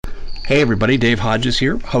Hey everybody, Dave Hodges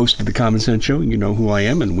here, host of The Common Sense Show. You know who I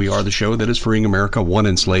am, and we are the show that is freeing America one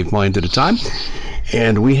enslaved mind at a time.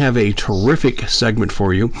 And we have a terrific segment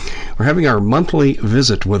for you. We're having our monthly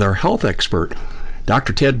visit with our health expert,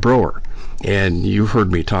 Dr. Ted Broer. And you've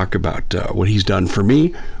heard me talk about what he's done for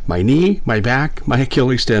me, my knee, my back, my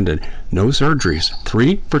Achilles tendon. No surgeries,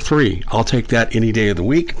 3 for 3. I'll take that any day of the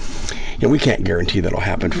week. And we can't guarantee that'll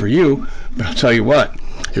happen for you, but I'll tell you what,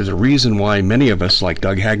 there's a reason why many of us, like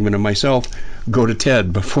Doug Hagman and myself, go to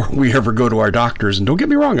Ted before we ever go to our doctors. And don't get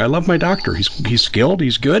me wrong, I love my doctor. He's skilled,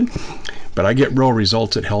 he's good, but I get real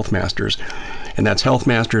results at Health Masters. And that's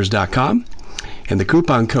healthmasters.com. And the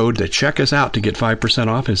coupon code to check us out to get 5%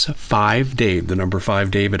 off is 5DAVE, the number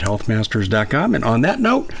 5DAVE at healthmasters.com. And on that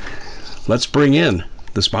note, let's bring in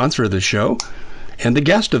the sponsor of this show and the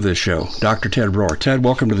guest of this show, Dr. Ted Broer. Ted,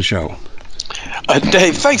 welcome to the show.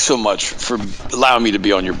 Dave, thanks so much for allowing me to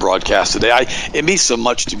be on your broadcast today. It means so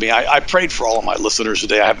much to me. I prayed for all of my listeners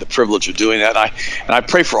today. I have the privilege of doing that. And I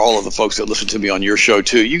pray for all of the folks that listen to me on your show,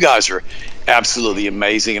 too. You guys are absolutely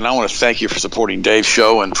amazing. And I want to thank you for supporting Dave's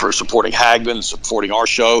show and for supporting Hagman and supporting our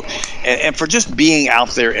show and for just being out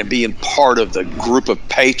there and being part of the group of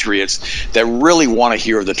patriots that really want to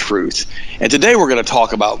hear the truth. And today we're going to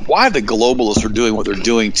talk about why the globalists are doing what they're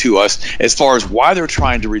doing to us, as far as why they're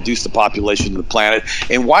trying to reduce the population of the planet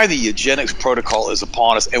and why the eugenics protocol is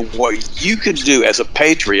upon us and what you can do as a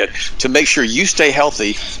patriot to make sure you stay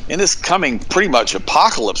healthy in this coming pretty much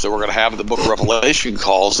apocalypse that we're going to have. The book of Revelation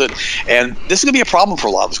calls it. And this is going to be a problem for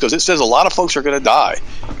a lot of us because it says a lot of folks are going to die.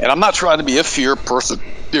 And I'm not trying to be a fear person.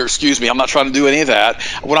 I'm not trying to do any of that.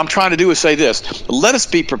 What I'm trying to do is say this. Let us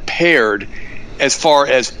be prepared as far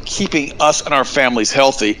as keeping us and our families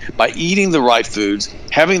healthy by eating the right foods,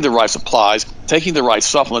 having the right supplies, taking the right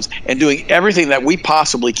supplements, and doing everything that we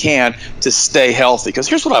possibly can to stay healthy. Because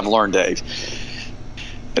here's what I've learned, Dave.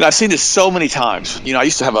 And I've seen this so many times. You know, I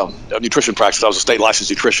used to have a nutrition practice. I was a state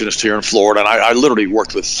licensed nutritionist here in Florida, and I literally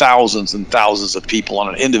worked with thousands and thousands of people on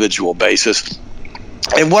an individual basis.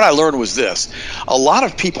 And what I learned was this. A lot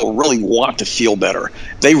of people really want to feel better.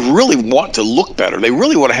 They really want to look better. They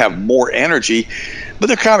really want to have more energy, but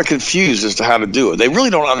they're kind of confused as to how to do it. They really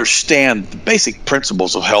don't understand the basic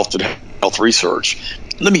principles of health and health research.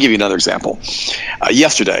 Let me give you another example.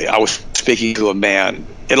 Yesterday, I was speaking to a man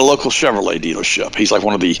at a local Chevrolet dealership. He's like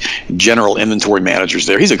one of the general inventory managers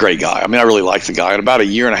there. He's a great guy. I mean, I really like the guy. And about a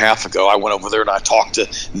year and a half ago, I went over there and I talked to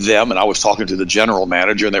them, and I was talking to the general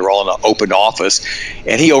manager, and they were all in an open office.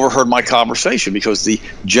 And he overheard my conversation because the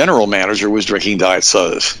general manager was drinking diet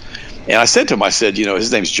sodas. And I said to him, I said, you know,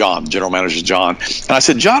 his name's John, the general manager's John. And I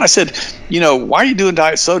said, John, you know, why are you doing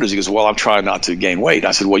diet sodas? He goes, well, I'm trying not to gain weight. And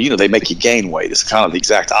I said, well, you know, they make you gain weight. It's kind of the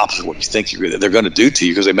exact opposite of what you think they're going to do to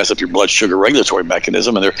you because they mess up your blood sugar regulatory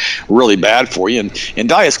mechanism and they're really bad for you. And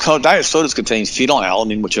diet sodas contain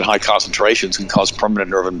phenylalanine, which in high concentrations can cause permanent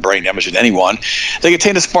nerve and brain damage in anyone. They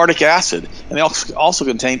contain aspartic acid, and they also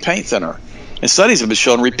contain paint thinner. And studies have been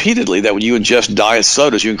shown repeatedly that when you ingest diet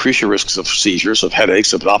sodas, you increase your risks of seizures, of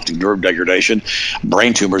headaches, of optic nerve degradation,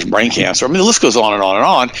 brain tumors, brain cancer. I mean, the list goes on and on and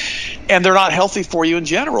on. And they're not healthy for you in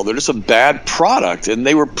general. They're just a bad product. And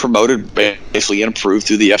they were promoted basically and approved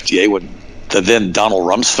through the FDA when the then Donald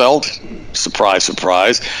Rumsfeld, surprise,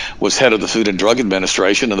 surprise, was head of the Food and Drug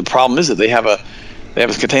Administration. And the problem is that they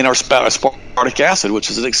contain aspartic acid,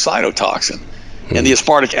 which is an excitotoxin. And the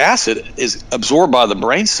aspartic acid is absorbed by the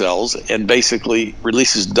brain cells and basically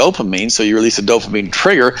releases dopamine. So you release a dopamine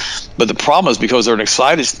trigger. But the problem is because they're an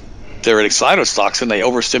excitotoxin, they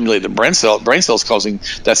overstimulate the brain cells, causing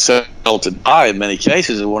that cell to die in many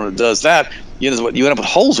cases. And when it does that, you end up with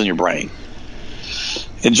holes in your brain.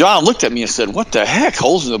 And John looked at me and said, what the heck,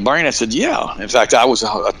 holes in the brain? I said, yeah. In fact,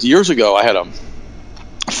 years ago, I had a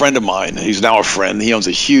friend of mine. He's now a friend. He owns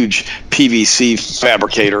a huge PVC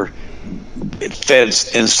fabricator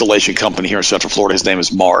fence installation company here in Central Florida. His name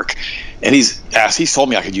is Mark, and he's told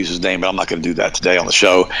me I could use his name, but I'm not going to do that today on the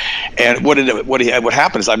show. And what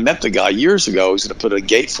happened is I met the guy years ago. He's going to put a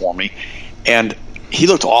gate for me, and he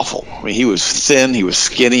looked awful. I mean, he was thin, he was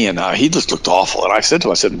skinny, and he just looked awful. And I said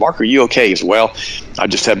to him, Mark, are you okay? He said, well, I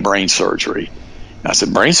just had brain surgery. And I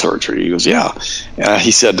said, brain surgery? He goes, yeah. And he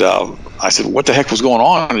said, I said, what the heck was going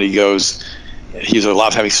on? And he goes, he was allowed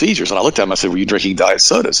to having seizures. And I looked at him, I said, were you drinking diet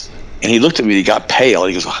sodas? And he looked at me, he got pale.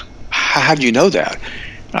 He goes, how do you know that?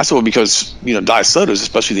 And I said, well, because, you know, diet sodas,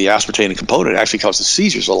 especially the aspartame component, actually causes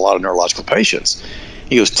seizures in a lot of neurological patients.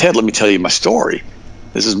 He goes, Ted, let me tell you my story.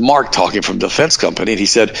 This is Mark talking from Defense Company, and he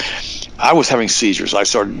said, I was having seizures. I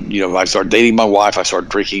started dating my wife. I started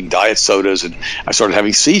drinking diet sodas, and I started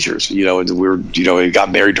having seizures. And we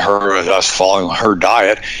got married to her. I was following her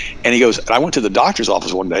diet. And he goes, and I went to the doctor's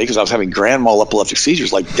office one day because I was having grand mal epileptic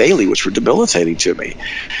seizures like daily, which were debilitating to me.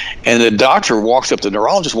 And the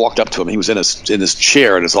neurologist walked up to him. He was in his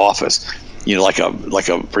chair in his office, like a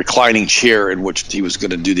reclining chair in which he was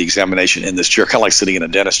going to do the examination in this chair, kind of like sitting in a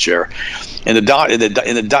dentist chair. And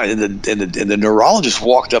the neurologist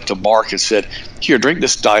walked up to Mark and said, "Here, drink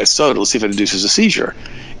this diet soda. Let's see if it induces a seizure."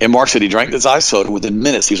 And Mark said he drank the diet soda. Within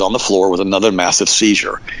minutes, he was on the floor with another massive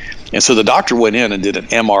seizure. And so the doctor went in and did an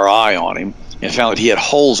MRI on him and found that he had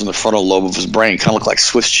holes in the frontal lobe of his brain, kind of looked like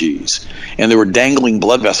Swiss cheese. And there were dangling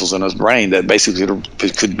blood vessels in his brain that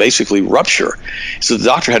could basically rupture. So the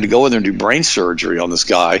doctor had to go in there and do brain surgery on this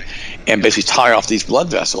guy and basically tie off these blood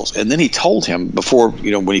vessels. And then he told him before,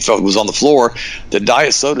 when he was on the floor, that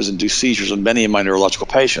diet sodas induce seizures in many of my neurological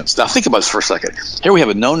patients. Now think about this for a second. Here we have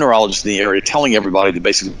a known neurologist in the area telling everybody that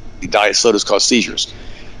basically diet sodas cause seizures.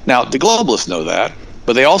 Now the globalists know that,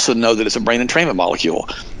 but they also know that it's a brain entrainment molecule,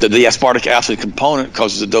 that the aspartic acid component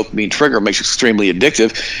causes a dopamine trigger, makes it extremely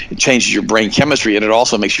addictive. It changes your brain chemistry, and it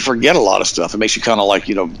also makes you forget a lot of stuff. It makes you kind of like,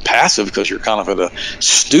 passive because you're kind of in a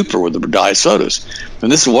stupor with the diet sodas.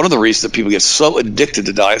 And this is one of the reasons that people get so addicted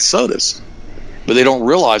to diet sodas. But they don't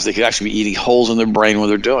realize they could actually be eating holes in their brain when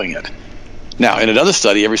they're doing it. Now, in another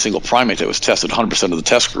study, every single primate that was tested, 100% of the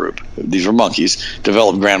test group, these were monkeys,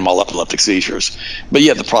 developed grand mal epileptic seizures. But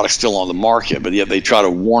yet the product's still on the market. But yet they try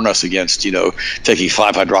to warn us against, taking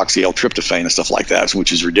 5-hydroxyl-tryptophan and stuff like that,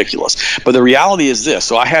 which is ridiculous. But the reality is this.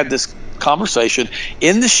 So I had this conversation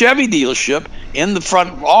in the Chevy dealership in the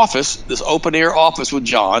front office, this open-air office with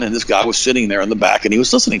John, and this guy was sitting there in the back, and he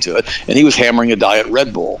was listening to it, and he was hammering a diet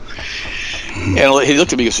Red Bull. And he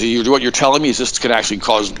looked at me and said, "What you're telling me is this can actually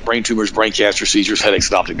cause brain tumors, brain cancer, seizures, headaches,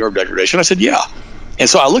 and optic nerve degradation?" I said, "Yeah." And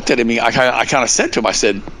so I looked at him. I kind of said to him, I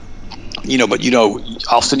said,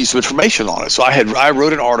 I'll send you some information on it. So I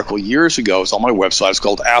wrote an article years ago. It's on my website. It's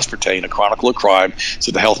called Aspartame, A Chronicle of Crime. It's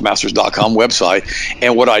at the healthmasters.com website.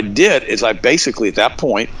 And what I did is I basically at that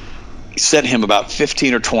point sent him about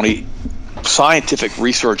 15 or 20 scientific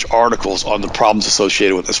research articles on the problems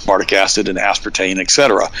associated with aspartic acid and aspartame, et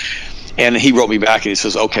cetera. And he wrote me back and he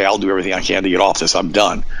says, "Okay, I'll do everything I can to get off this. I'm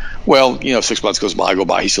done." Well, 6 months goes by,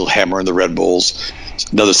 he's still hammering the Red Bulls.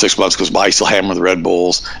 Another 6 months goes by, he's still hammering the Red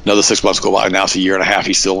Bulls. Another 6 months go by, now it's a year and a half,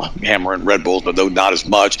 he's still hammering Red Bulls, but though not as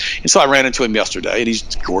much. And so I ran into him yesterday, and he's,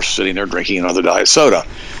 of course, sitting there drinking another diet soda.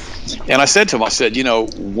 And I said to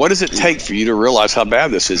him, what does it take for you to realize how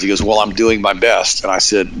bad this is? He goes, "Well, I'm doing my best." And I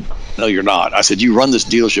said, "No, you're not." I said, "You run this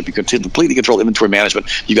dealership. You completely control inventory management.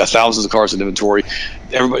 You got thousands of cars in inventory.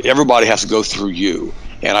 Everybody has to go through you."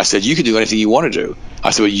 And I said, "You can do anything you want to do."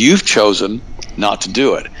 I said, "But you've chosen not to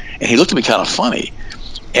do it." And he looked at me kind of funny.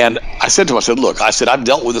 And I said to him, "Look," I said, "I've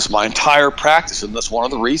dealt with this my entire practice, and that's one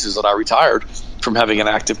of the reasons that I retired from having an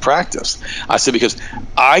active practice." I said, "Because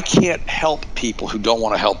I can't help people who don't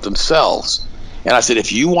want to help themselves." And I said,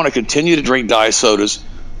 "If you want to continue to drink diet sodas,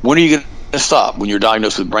 when are you going to stop? When you're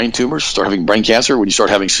diagnosed with brain tumors, start having brain cancer, when you start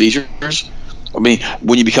having seizures?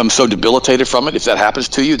 When you become so debilitated from it, if that happens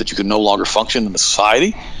to you that you can no longer function in the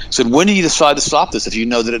society?" I said, "When do you decide to stop this if you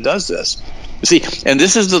know that it does this?" You see, and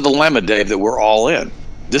this is the dilemma, Dave, that we're all in.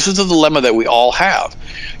 This is the dilemma that we all have.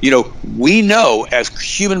 We know as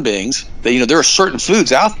human beings that, there are certain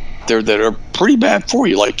foods out there that are pretty bad for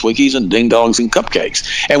you, like Twinkies and Ding Dongs and cupcakes.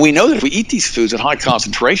 And we know that if we eat these foods in high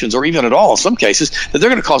concentrations, or even at all in some cases, that they're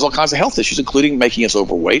going to cause all kinds of health issues, including making us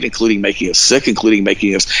overweight, including making us sick, including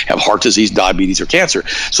making us have heart disease, diabetes, or cancer.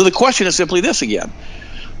 So the question is simply this again.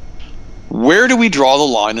 Where do we draw the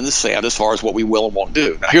line in the sand as far as what we will and won't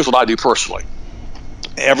do? Now, here's what I do personally.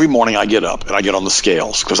 Every morning I get up and I get on the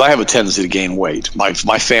scales because I have a tendency to gain weight. My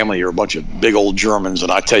family are a bunch of big old Germans,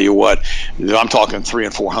 and I tell you what, I'm talking 300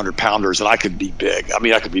 and 400 pounders, and I could be big.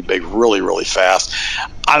 I could be big really, really fast.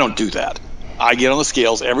 I don't do that. I get on the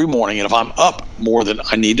scales every morning, and if I'm up more than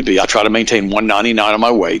I need to be, I try to maintain 199 on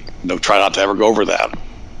my weight. Try not to ever go over that.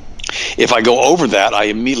 If I go over that, I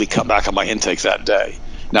immediately cut back on my intake that day.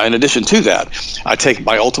 Now, in addition to that, I take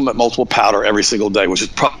my Ultimate Multiple Powder every single day, which is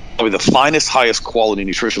probably the finest, highest quality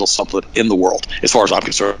nutritional supplement in the world, as far as I'm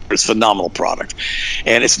concerned. It's a phenomenal product.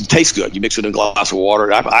 And it tastes good. You mix it in a glass of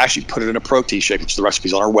water. I actually put it in a protein shake, which the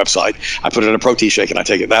recipe's on our website. I put it in a protein shake, and I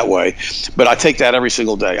take it that way. But I take that every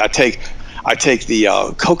single day. I take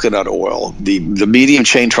the coconut oil, the medium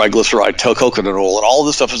chain triglyceride coconut oil, and all of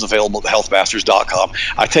this stuff is available at healthmasters.com.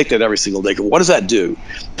 I take that every single day. What does that do?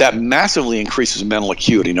 That massively increases mental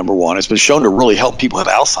acuity, number one. It's been shown to really help people have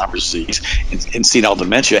Alzheimer's disease and senile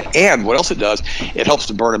dementia. And what else it does, it helps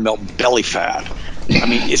to burn and melt belly fat. I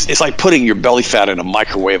mean, it's like putting your belly fat in a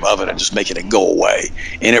microwave oven and just making it go away.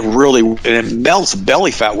 And it melts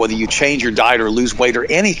belly fat, whether you change your diet or lose weight or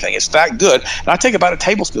anything. It's that good. And I take about a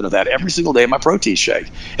tablespoon of that every single day in my protein shake.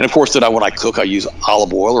 And of course, when I cook, I use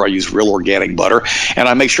olive oil or I use real organic butter, and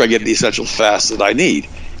I make sure I get the essential fats that I need.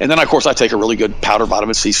 And then, of course, I take a really good powdered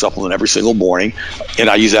vitamin C supplement every single morning, and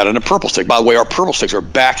I use that in a purple stick. By the way, our purple sticks are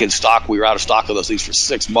back in stock. We were out of stock of those things for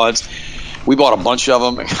 6 months. We bought a bunch of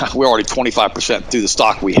them. We're already 25% through the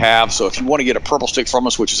stock we have. So if you want to get a purple stick from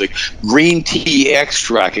us, which is a green tea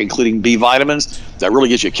extract, including B vitamins, that really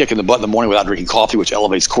gets you a kick in the butt in the morning without drinking coffee, which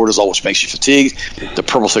elevates cortisol, which makes you fatigued, the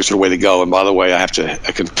purple sticks are the way to go. And by the way, I have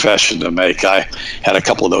a confession to make. I had a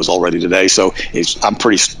couple of those already today, so I'm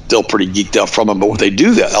still pretty geeked up from them. But what they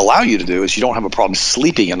do that allow you to do is you don't have a problem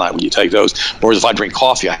sleeping at night when you take those. Whereas if I drink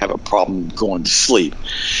coffee, I have a problem going to sleep.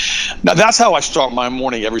 Now, that's how I start my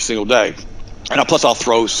morning every single day. And plus, I'll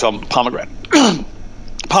throw some pomegranate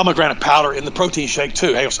powder in the protein shake,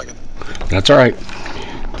 too. Hang on a second. That's all right.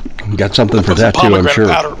 Got something for that, too, I'm sure.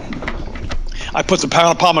 Powder. I put some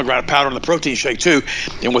pomegranate powder in the protein shake, too.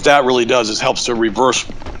 And what that really does is helps to reverse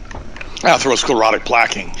atherosclerotic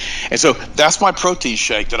plaquing. And so that's my protein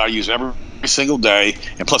shake that I use every single day,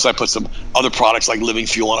 and plus I put some other products like Living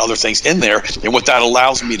Fuel and other things in there, and what that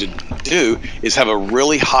allows me to do is have a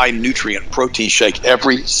really high nutrient protein shake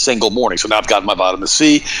every single morning. So now I've got my vitamin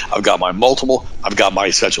C, I've got my multiple, I've got my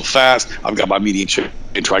essential fats, I've got my medium chain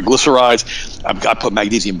triglycerides, I put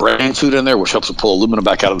magnesium brain food in there, which helps to pull aluminum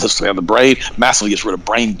back out of the brain, massively gets rid of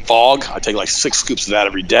brain fog. I take like 6 scoops of that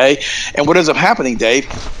every day. And what ends up happening, Dave,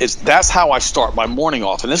 is that's how I start my morning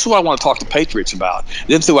off. And this is what I want to talk to Patriots about.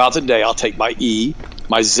 Then throughout the day, I'll take my E,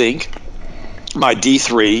 my zinc, my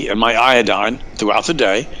D3, and my iodine throughout the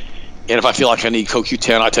day. And if I feel like I need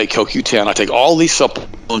CoQ10, I take CoQ10. I take all these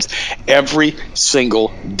supplements every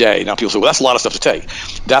single day. Now, people say, well, that's a lot of stuff to take.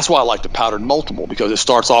 That's why I like the powdered multiple, because it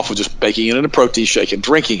starts off with just baking it in a protein shake and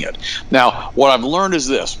drinking it. Now, what I've learned is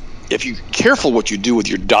this. If you're careful what you do with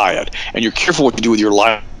your diet, and you're careful what you do with your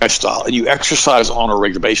lifestyle, and you exercise on a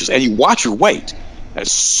regular basis, and you watch your weight,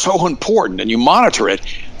 that's so important, and you monitor it,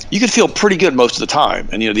 you can feel pretty good most of the time.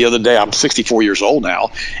 And, the other day, I'm 64 years old now,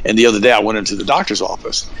 and the other day I went into the doctor's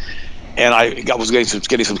office, and I was getting some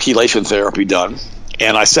chelation therapy done,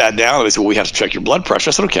 and I sat down and they said, well, we have to check your blood pressure.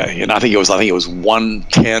 I said, okay. And I think it was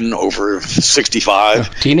 110 over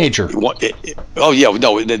 65. Teenager. Oh yeah,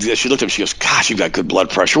 no. She looked at me. She goes, gosh, you've got good blood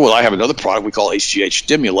pressure. Well, I have another product we call HGH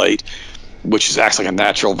Stimulate, which acts like a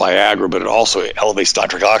natural Viagra, but it also elevates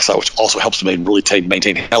nitric oxide, which also helps to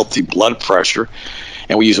maintain healthy blood pressure.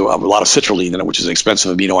 And we use a lot of citrulline in it, which is an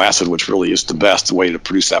expensive amino acid, which really is the best way to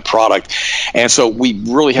produce that product. And so we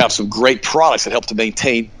really have some great products that help to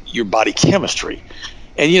maintain your body chemistry.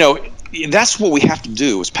 And, that's what we have to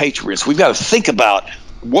do as patriots. We've got to think about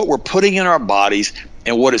what we're putting in our bodies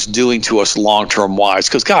and what it's doing to us long-term wise.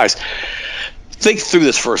 Because, guys, think through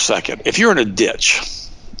this for a second. If you're in a ditch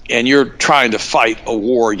and you're trying to fight a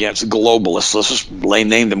war against globalists, let's just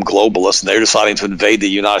name them globalists, and they're deciding to invade the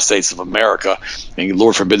United States of America, and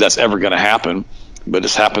Lord forbid that's ever going to happen, but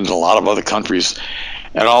it's happened in a lot of other countries,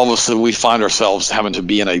 and all of a sudden we find ourselves having to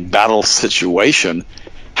be in a battle situation.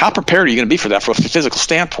 How prepared are you going to be for that from a physical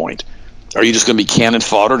standpoint? Are you just going to be cannon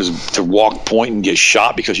fodder to walk point and get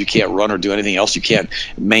shot because you can't run or do anything else? You can't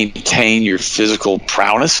maintain your physical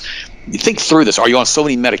prowess? You think through this. Are you on so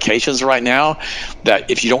many medications right now that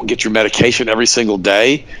if you don't get your medication every single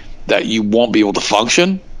day, that you won't be able to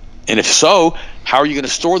function? And if so, how are you going to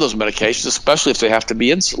store those medications, especially if they have to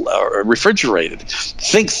be refrigerated?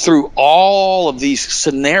 Think through all of these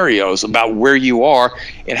scenarios about where you are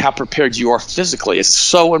and how prepared you are physically. It's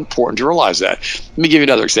so important to realize that. Let me give you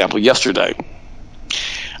another example. Yesterday,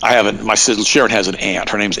 my sister Sharon has an aunt.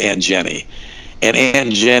 Her name's Aunt Jenny. And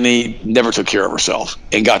Aunt Jenny never took care of herself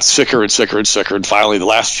and got sicker and sicker and sicker. And finally, the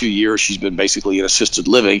last few years, she's been basically in assisted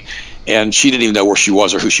living, and she didn't even know where she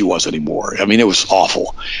was or who she was anymore. I mean, it was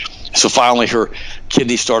awful. So finally, her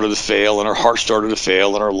kidneys started to fail, and her heart started to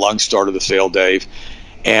fail, and her lungs started to fail, Dave.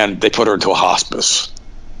 And they put her into a hospice.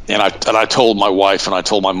 And I told my wife and I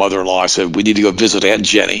told my mother-in-law, I said, we need to go visit Aunt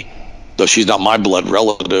Jenny, though she's not my blood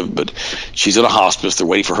relative, but she's in a hospice. They're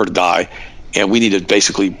waiting for her to die, and we need to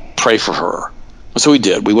basically pray for her. So we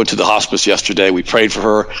did. We went to the hospice yesterday. We prayed for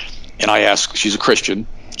her, and I asked, she's a Christian.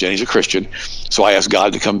 Jenny's a Christian. So I asked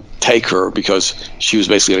God to come take her because she was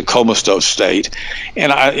basically in a comatose state.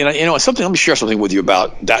 And let me share something with you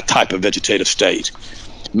about that type of vegetative state.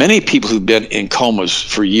 Many people who've been in comas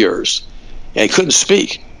for years and couldn't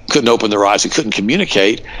speak, couldn't open their eyes, and couldn't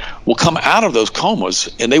communicate, will come out of those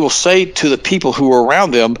comas and they will say to the people who were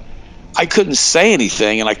around them, I couldn't say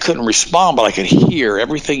anything and I couldn't respond, but I could hear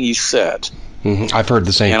everything you said. Mm-hmm. I've heard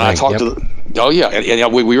the same thing. And I talked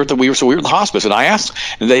we were at the hospice, and I asked,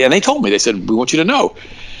 and they told me, they said, we want you to know,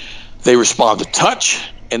 they respond to touch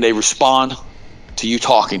and they respond to you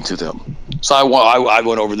talking to them. So I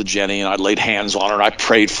went over to Jenny and I laid hands on her and I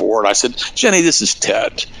prayed for her, and I said, Jenny, this is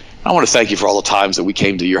Ted. I want to thank you for all the times that we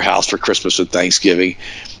came to your house for Christmas and Thanksgiving.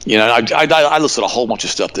 I listed a whole bunch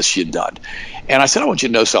of stuff that she had done. And I said, I want you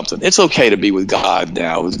to know something. It's okay to be with God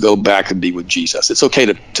now, go back and be with Jesus. It's okay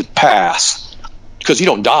to pass. Because you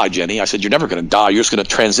don't die, Jenny. I said, you're never going to die. You're just going to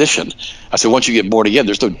transition. I said, once you get born again,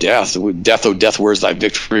 there's no death. Death, oh death, where is thy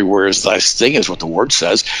victory? Where is thy sting, is what the word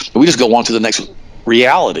says. And we just go on to the next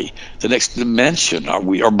reality, the next dimension.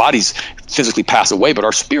 Our bodies physically pass away, but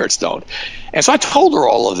our spirits don't. And so I told her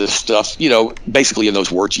all of this stuff, basically in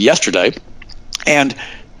those words yesterday. And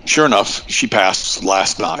sure enough, she passed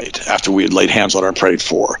last night after we had laid hands on her and prayed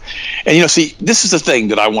for her. And, see, this is the thing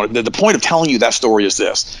that I wanted. The point of telling you that story is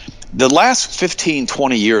this. The last 15,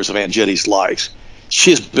 20 years of Aunt Jenny's life,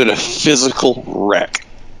 she has been a physical wreck.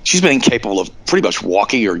 She's been incapable of pretty much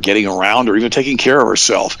walking or getting around or even taking care of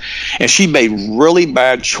herself. And she made really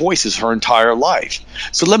bad choices her entire life.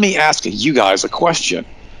 So let me ask you guys a question.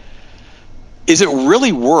 Is it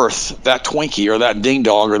really worth that Twinkie or that ding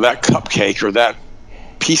dong or that cupcake or that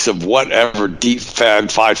piece of whatever deep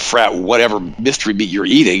fried fat, whatever mystery meat you're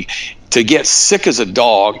eating, to get sick as a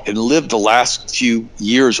dog and live the last few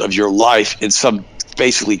years of your life in some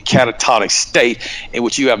basically catatonic state in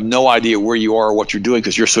which you have no idea where you are or what you're doing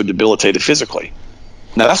because you're so debilitated physically?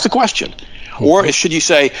 Now, that's the question. Or should you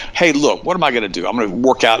say, hey, look, what am I going to do? I'm going to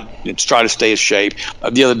work out and try to stay in shape.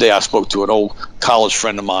 The other day I spoke to an old college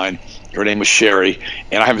friend of mine. Her name was Sherry,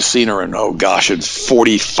 and I haven't seen her in, in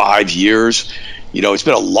 45 years. It's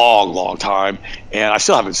been a long, long time, and I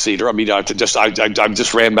still haven't seen her. I mean, I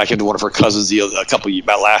just ran back into one of her cousins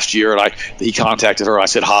about last year, and he contacted her. I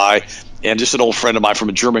said hi, and just an old friend of mine from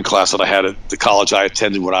a German class that I had at the college I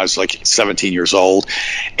attended when I was like 17 years old.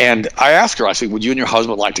 And I asked her, I said, would you and your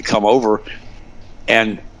husband like to come over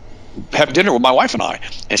and have dinner with my wife and I?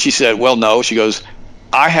 And she said, well, no. She goes,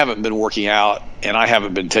 I haven't been working out and I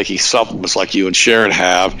haven't been taking supplements like you and Sharon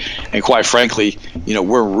have. And quite frankly,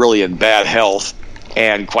 we're really in bad health.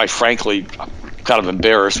 And quite frankly, I'm kind of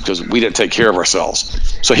embarrassed because we didn't take care of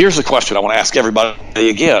ourselves. So here's the question I want to ask everybody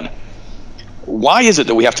again. Why is it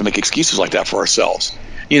that we have to make excuses like that for ourselves?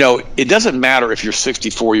 It doesn't matter if you're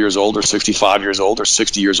 64 years old or 65 years old or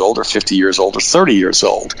 60 years old or 50 years old or 30 years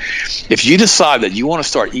old. If you decide that you want to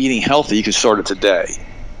start eating healthy, you can start it today.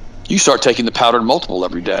 You start taking the powdered multiple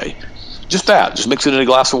every day. Just mix it in a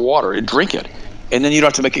glass of water and drink it. And then you don't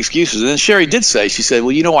have to make excuses. And then Sherry did say, she said,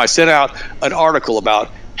 well, I sent out an article about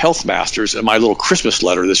Health Masters in my little Christmas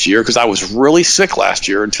letter this year because I was really sick last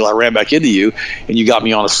year until I ran back into you and you got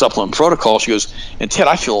me on a supplement protocol. She goes, and Ted,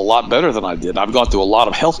 I feel a lot better than I did. I've gone through a lot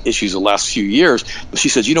of health issues the last few years. But she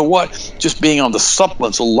said, you know what? Just being on the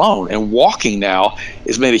supplements alone and walking now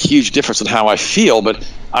has made a huge difference in how I feel. But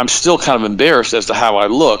I'm still kind of embarrassed as to how I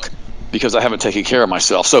look because I haven't taken care of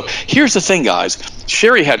myself. So here's the thing, guys.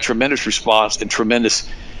 Sherry had tremendous response and tremendous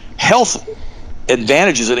health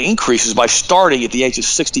advantages and increases by starting at the age of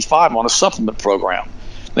 65 on a supplement program.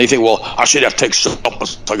 Now you think, well, I should have to take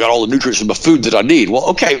supplements. I got all the nutrients in my food that I need. Well,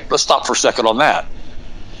 okay, let's stop for a second on that.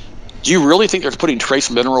 Do you really think they're putting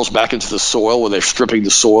trace minerals back into the soil when they're stripping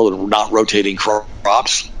the soil and not rotating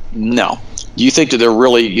crops? No. Do you think that they're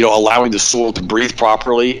really, allowing the soil to breathe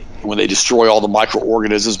properly when they destroy all the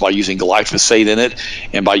microorganisms by using glyphosate in it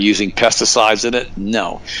and by using pesticides in it?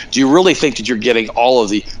 No. Do you really think that you're getting all of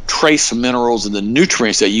the trace minerals and the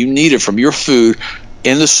nutrients that you needed from your food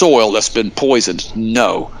in the soil that's been poisoned?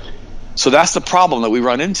 No. So that's the problem that we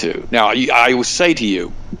run into. Now, I would say to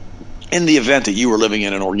you, in the event that you were living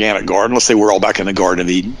in an organic garden, let's say we're all back in the Garden of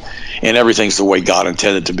Eden, and everything's the way God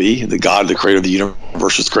intended to be, the God, the creator of the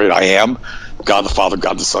universe, is created. I am God the Father,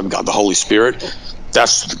 God the Son, God the Holy Spirit.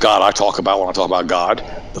 That's the God I talk about when I talk about God,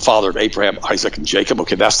 the Father of Abraham, Isaac, and Jacob.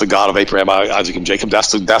 Okay, that's the God of Abraham, Isaac, and Jacob.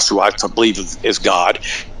 That's who I believe is God.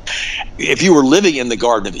 If you were living in the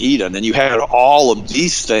Garden of Eden and you had all of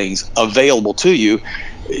these things available to you,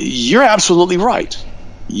 you're absolutely right.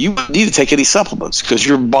 you need to take any supplements because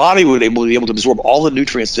your body would be able to absorb all the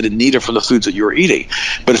nutrients that it needed from the foods that you're eating.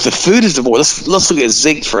 But if the food is devoid, let's look at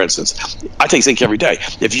zinc, for instance. I take zinc every day.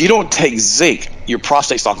 If you don't take zinc, your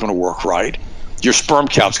prostate's not going to work right. Your sperm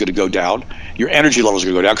count's going to go down. Your energy levels are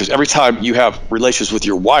going to go down because every time you have relations with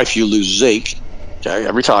your wife, you lose zinc. Okay,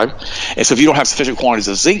 every time. And so if you don't have sufficient quantities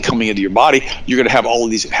of zinc coming into your body, you're going to have all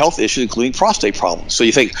of these health issues, including prostate problems. So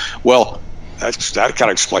you think, well, that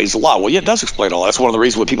kind of explains a lot. Well, yeah, it does explain a lot. That's one of the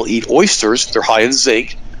reasons when people eat oysters, they're high in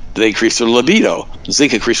zinc. They increase their libido.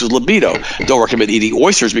 Zinc increases libido. Don't recommend eating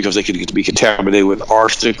oysters because they can be contaminated with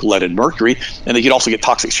arsenic, lead, and mercury, and they can also get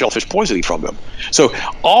toxic shellfish poisoning from them. So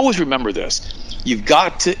always remember this. You've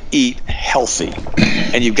got to eat healthy,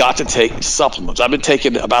 and you've got to take supplements. I've been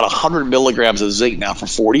taking about 100 milligrams of zinc now for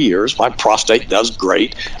 40 years. My prostate does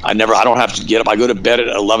great. I don't have to get up. I go to bed at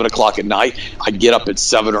 11 o'clock at night. I get up at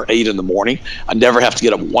 7 or 8 in the morning. I never have to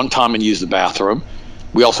get up one time and use the bathroom.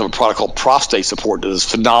 We also have a product called Prostate Support that is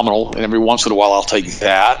phenomenal, and every once in a while I'll take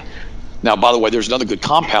that. Now, by the way, there's another good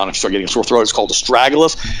compound if you start getting a sore throat. It's called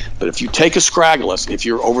astragalus. But if you take astragalus, if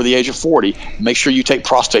you're over the age of 40, make sure you take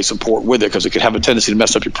Prostate Support with it because it could have a tendency to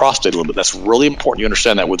mess up your prostate a little bit. That's really important you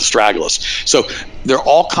understand that with astragalus. So there are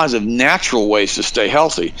all kinds of natural ways to stay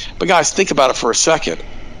healthy. But guys, think about it for a second.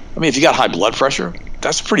 I mean, if you got high blood pressure,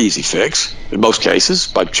 that's a pretty easy fix in most cases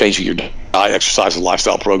by changing your diet, exercise, and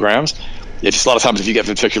lifestyle programs. It's a lot of times if you get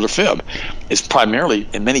ventricular fib, it's primarily,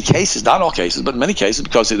 in many cases, not all cases, but in many cases,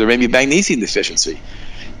 because there may be magnesium deficiency.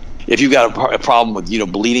 If you've got a problem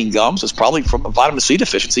with, bleeding gums, it's probably from a vitamin C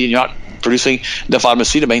deficiency and you're not producing enough vitamin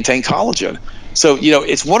C to maintain collagen. So,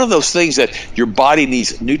 it's one of those things that your body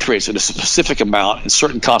needs nutrients in a specific amount in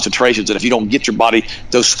certain concentrations. And if you don't get your body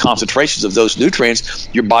those concentrations of those nutrients,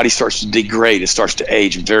 your body starts to degrade. It starts to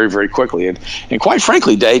age very, very quickly. And quite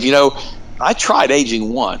frankly, Dave, I tried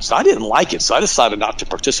aging once. I didn't like it, so I decided not to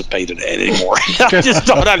participate in it anymore. I just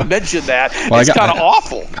thought I'd mention that. Well, it's kind of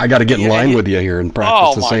awful. I got to get in line with you here and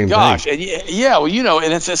practice the same thing. Oh, my gosh. And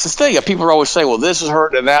and it's this thing. People are always saying, well, this is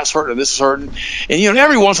hurting and that's hurting and this is hurting. And,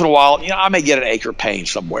 every once in a while, I may get an ache or pain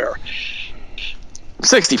somewhere.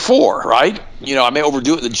 64, right? I may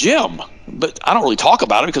overdo it in the gym, but I don't really talk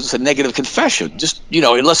about it because it's a negative confession. Just,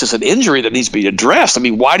 unless it's an injury that needs to be addressed. I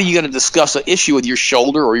mean, why are you going to discuss an issue with your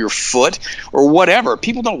shoulder or your foot or whatever?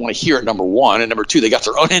 People don't want to hear it, number one. And number two, they got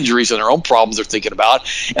their own injuries and their own problems they're thinking about.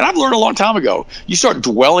 And I've learned a long time ago, you start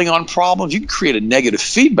dwelling on problems, you can create a negative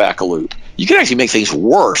feedback loop. You can actually make things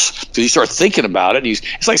worse because you start thinking about it. And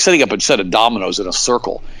it's like setting up a set of dominoes in a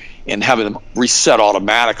circle and having them reset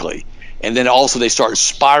automatically. And then also they start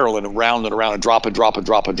spiraling around and around and drop and drop and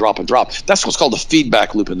drop and drop and drop. That's what's called the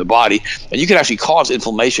feedback loop in the body. And you can actually cause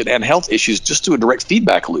inflammation and health issues just through a direct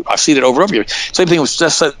feedback loop. I've seen it over and over again. Same thing with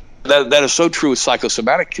that is so true with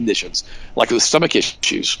psychosomatic conditions, like with stomach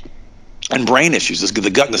issues and brain issues.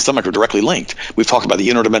 The gut and the stomach are directly linked. We've talked about the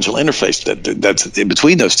interdimensional interface that's in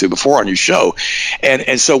between those two before on your show.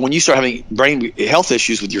 And so when you start having brain health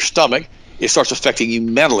issues with your stomach, it starts affecting you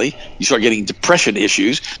mentally. You start getting depression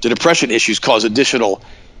issues. The depression issues cause additional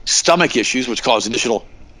stomach issues, which cause additional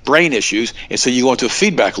brain issues. And so you go into a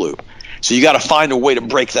feedback loop. So you got to find a way to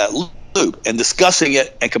break that loop. And discussing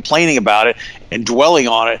it and complaining about it and dwelling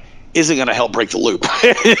on it isn't going to help break the loop.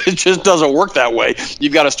 It just doesn't work that way.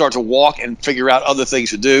 You've got to start to walk and figure out other things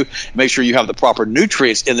to do. Make sure you have the proper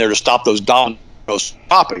nutrients in there to stop those dominoes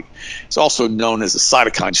stopping. It's also known as the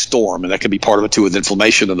cytokine storm, and that can be part of it too with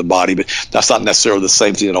inflammation in the body, but that's not necessarily the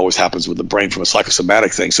same thing that always happens with the brain from a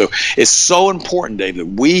psychosomatic thing. So it's so important, Dave, that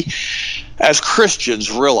we as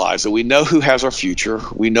Christians realize that we know who has our future,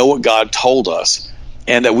 we know what God told us,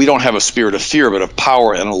 and that we don't have a spirit of fear, but of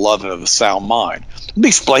power and of love and of a sound mind. Let me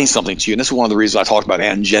explain something to you, and this is one of the reasons I talked about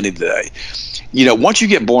Aunt Jenny today. Once you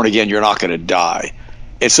get born again, you're not going to die.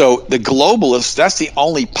 And so the globalists, that's the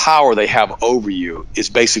only power they have over you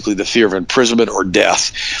is basically the fear of imprisonment or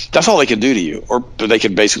death. That's all they can do to you. Or they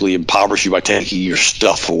can basically impoverish you by taking your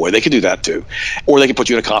stuff away. They can do that too. Or they can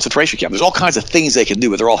put you in a concentration camp. There's all kinds of things they can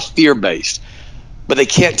do, but they're all fear-based. But they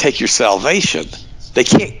can't take your salvation. They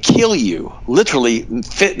can't kill you. Literally,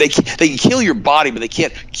 they can kill your body, but they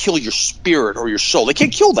can't kill your spirit or your soul. They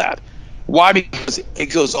can't kill that. Why? Because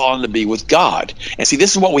it goes on to be with God. And see,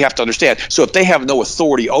 this is what we have to understand. So if they have no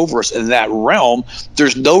authority over us in that realm,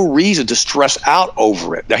 there's no reason to stress out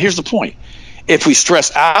over it. Now, here's the point. If we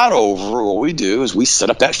stress out over, what we do is we set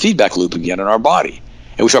up that feedback loop again in our body.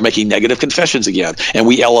 And we start making negative confessions again. And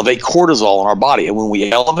we elevate cortisol in our body. And when we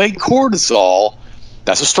elevate cortisol,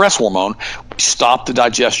 that's a stress hormone. We stop the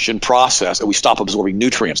digestion process and we stop absorbing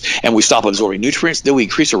nutrients. And we stop absorbing nutrients, then we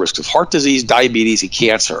increase the risk of heart disease, diabetes, and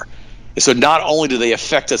cancer. And so not only do they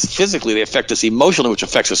affect us physically, they affect us emotionally, which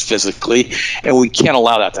affects us physically, and we can't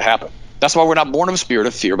allow that to happen. That's why we're not born of a spirit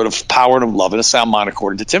of fear, but of power and of love and a sound mind,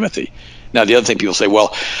 according to Timothy. Now, the other thing people say,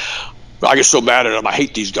 well, I get so mad at them. I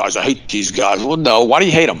hate these guys. Well, no. Why do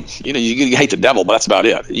you hate them? You hate the devil, but that's about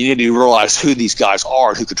it. You need to realize who these guys are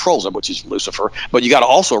and who controls them, which is Lucifer. But you got to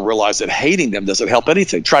also realize that hating them doesn't help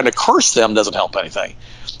anything. Trying to curse them doesn't help anything.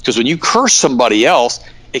 Because when you curse somebody else,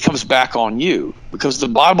 it comes back on you, because the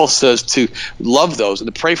Bible says to love those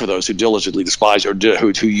and to pray for those who diligently despise you, or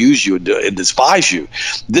who use you and despise you.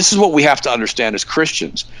 This is what we have to understand as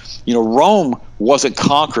Christians. Rome wasn't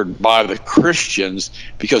conquered by the Christians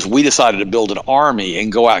because we decided to build an army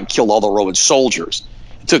and go out and kill all the Roman soldiers.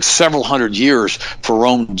 It took several hundred years for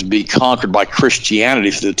Rome to be conquered by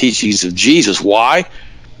Christianity for the teachings of Jesus. Why?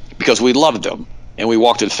 Because we loved them and we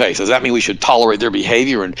walked in faith. Does that mean we should tolerate their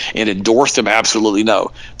behavior and endorse them? Absolutely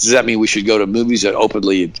no. Does that mean we should go to movies that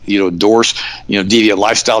openly endorse deviant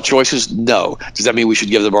lifestyle choices? No. Does that mean we should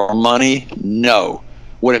give them our money? No.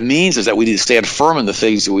 What it means is that we need to stand firm in the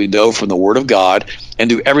things that we know from the Word of God and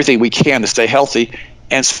do everything we can to stay healthy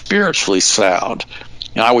and spiritually sound.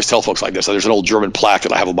 I always tell folks like this. There's an old German plaque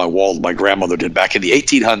that I have on my wall that my grandmother did back in the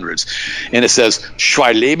 1800s, and it says,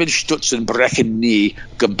 "Zwei Leben stützen brechen nie,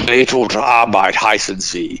 Gebet und Arbeit heißen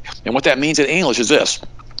sie." And what that means in English is this.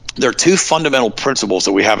 There are two fundamental principles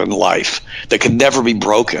that we have in life that can never be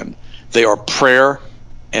broken. They are prayer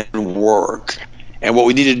and work. And what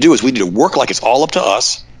we need to do is we need to work like it's all up to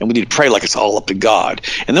us, and we need to pray like it's all up to God.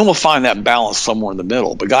 And then we'll find that balance somewhere in the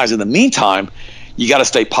middle. But guys, in the meantime, you got to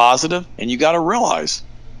stay positive, and you got to realize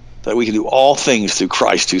that we can do all things through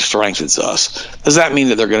Christ who strengthens us. Does that mean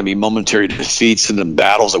that there are going to be momentary defeats in the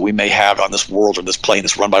battles that we may have on this world or this plane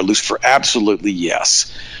that's run by Lucifer? Absolutely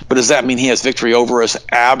yes. But does that mean he has victory over us?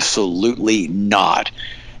 Absolutely not.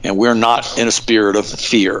 And we're not in a spirit of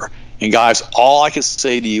fear. And guys, all I can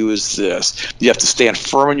say to you is this. You have to stand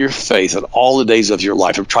firm in your faith in all the days of your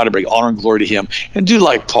life and try to bring honor and glory to him. And do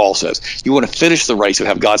like Paul says. You want to finish the race and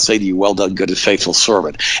have God say to you, "Well done, good and faithful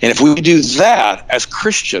servant." And if we do that as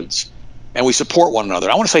Christians and we support one another,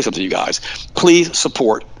 I want to say something to you guys. Please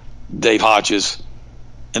support Dave Hodges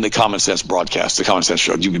and the Common Sense broadcast, the Common Sense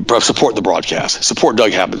show. You support the broadcast. Support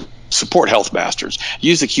Doug Hammond. Support Health Masters.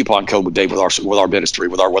 Use the coupon code with Dave with our ministry,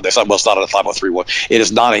 with our it's not a 503. It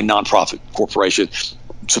is not a nonprofit corporation.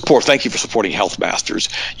 Thank you for supporting Health Masters.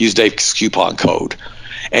 Use Dave's coupon code.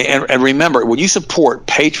 And remember, when you support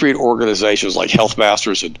patriot organizations like Health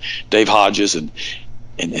Masters and Dave Hodges and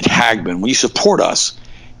Hagman, when you support us,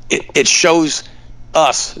 it shows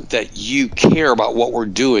us that you care about what we're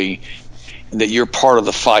doing, and that you're part of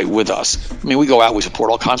the fight with us. I mean, we go out, we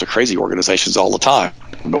support all kinds of crazy organizations all the time.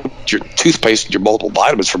 Your toothpaste, your multiple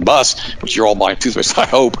vitamins from us, which you're all buying toothpaste, I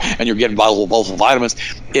hope, and you're getting multiple vitamins.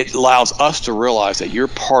 It allows us to realize that you're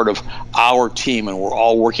part of our team, and we're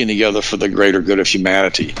all working together for the greater good of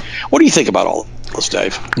humanity. What do you think about all this,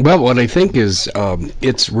 Dave? Well, what I think is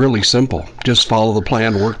it's really simple. Just follow the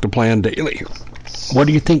plan, work the plan daily. What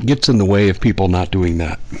do you think gets in the way of people not doing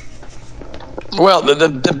that? Well,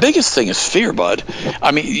 the biggest thing is fear, bud.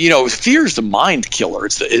 I mean, fear is the mind killer.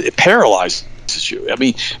 It paralyzes you. I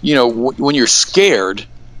mean, when you're scared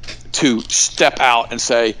to step out and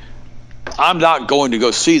say, "I'm not going to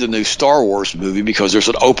go see the new Star Wars movie because there's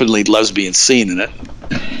an openly lesbian scene in it,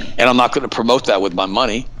 and I'm not going to promote that with my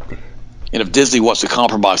money. And if Disney wants to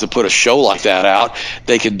compromise and put a show like that out,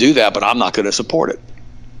 they can do that, but I'm not going to support it."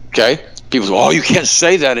 Okay? People say, "Oh, you can't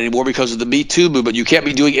say that anymore because of the Me Too movement. You can't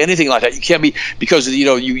be doing anything like that. You can't be because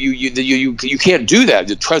you can't do that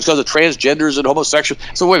because of transgenders and homosexuals."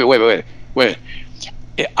 So wait.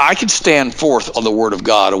 I can stand forth on the Word of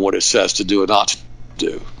God and what it says to do and not to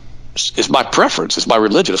do. It's my preference. It's my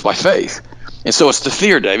religion. It's my faith. And so it's the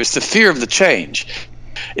fear, Dave. It's the fear of the change.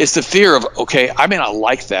 It's the fear of, okay, I may not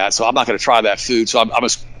like that, so I'm not going to try that food. So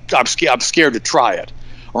I'm scared to try it.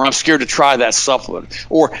 Or I'm scared to try that supplement.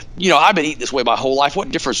 Or, I've been eating this way my whole life. What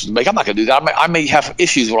difference does it make? I'm not going to do that. I may have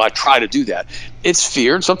issues when I try to do that. It's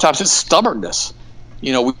fear, and sometimes it's stubbornness.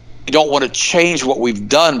 We don't want to change what we've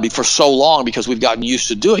done for so long because we've gotten used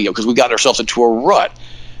to doing it, because we've gotten ourselves into a rut.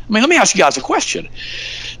 I mean, let me ask you guys a question.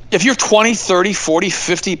 If you're 20, 30, 40,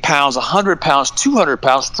 50 pounds, 100 pounds, 200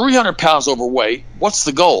 pounds, 300 pounds overweight, what's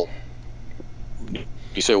the goal?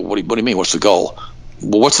 You say, well, what do you mean, what's the goal?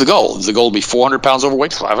 Well, what's the goal? Is the goal to be 400 pounds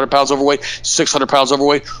overweight, 500 pounds overweight, 600 pounds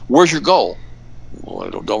overweight? Where's your goal? Well, I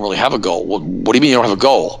don't really have a goal. Well, what do you mean you don't have a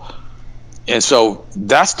goal? And so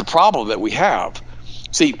that's the problem that we have.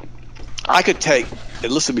 See, I could take,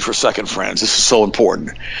 and listen to me for a second, friends. This is so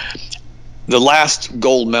important. the last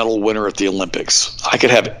gold medal winner at the Olympics. I could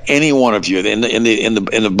have any one of you in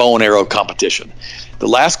the bow and arrow competition. The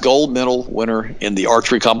last gold medal winner in the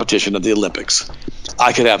archery competition of the Olympics.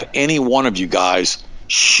 I could have any one of you guys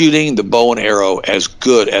shooting the bow and arrow as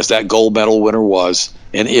good as that gold medal winner was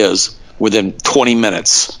and is within 20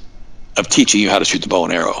 minutes of teaching you how to shoot the bow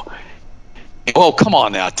and arrow. Oh, come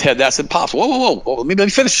on now, Ted, that's impossible. Whoa. Let me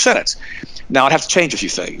finish the sentence. Now, I'd have to change a few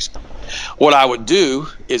things. What I would do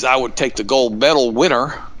is I would take the gold medal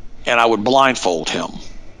winner and I would blindfold him.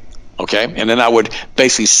 Okay? And then I would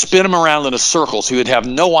basically spin him around in a circle so he would have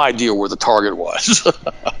no idea where the target was.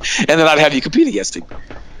 And then I'd have you compete against him.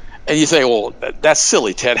 And you say, well, that's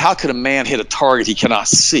silly, Ted. How could a man hit a target he cannot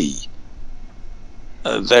see?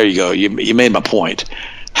 There you go. You made my point.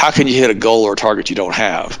 How can you hit a goal or a target you don't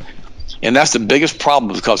have? And that's the biggest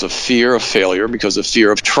problem because of fear of failure, because of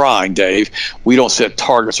fear of trying, Dave. We don't set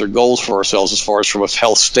targets or goals for ourselves as far as from a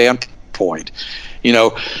health standpoint. You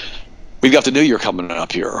know, we've got the new year coming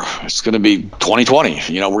up here. It's going to be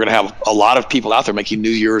 2020. You know, we're going to have a lot of people out there making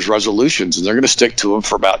New Year's resolutions, and they're going to stick to them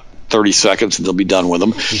for about 30 seconds and they'll be done with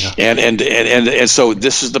them. Yeah. And so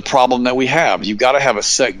this is the problem that we have. You've got to have a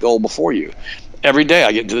set goal before you. Every day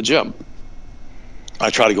I get into the gym. I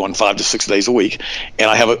try to go in 5 to 6 days a week, and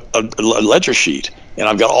I have a ledger sheet, and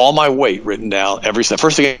I've got all my weight written down every step.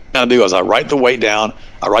 First thing I do is I write the weight down,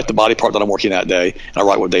 I write the body part that I'm working that day, and I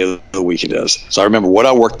write what day of the week it is. So I remember what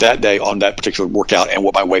I worked that day on that particular workout and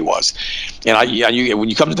what my weight was. And when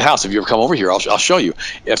you come to the house, if you ever come over here, I'll show you.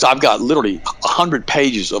 If I've got literally 100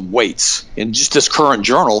 pages of weights in just this current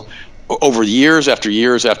journal over years after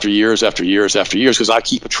years after years after years after years, because I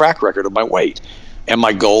keep a track record of my weight and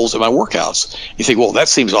my goals and my workouts. You think, well, that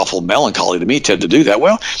seems awful melancholy to me, Ted, to do that.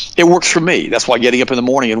 Well, it works for me. That's why getting up in the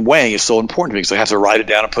morning and weighing is so important to me, because I have to write it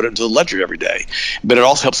down and put it into the ledger every day. But it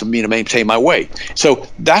also helps me to maintain my weight. So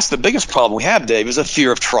that's the biggest problem we have, Dave, is a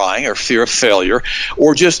fear of trying or fear of failure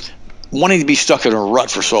or just wanting to be stuck in a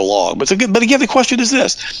rut for so long. But again, the question is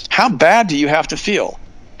this: how bad do you have to feel?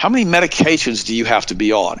 How many medications do you have to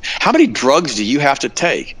be on? How many drugs do you have to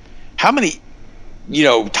take? How many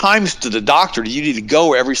times to the doctor do you need to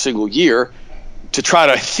go every single year to try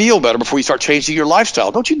to feel better before you start changing your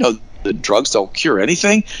lifestyle? Don't you know that drugs don't cure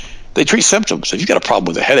anything? They treat symptoms. If you've got a problem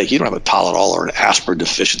with a headache, you don't have a Tylenol or an aspirin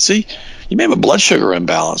deficiency. You may have a blood sugar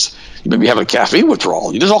imbalance. You may be having a caffeine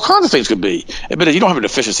withdrawal. There's all kinds of things could be. But if you don't have a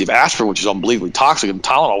deficiency of aspirin, which is unbelievably toxic, and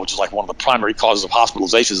Tylenol, which is like one of the primary causes of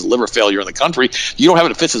hospitalizations and liver failure in the country, you don't have a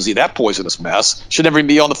deficiency of that poisonous mess. Should never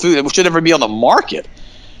be on the food. It should never be on the market.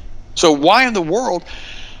 So why in the world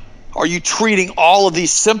are you treating all of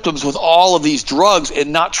these symptoms with all of these drugs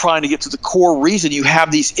and not trying to get to the core reason you have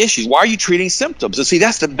these issues? Why are you treating symptoms? And see,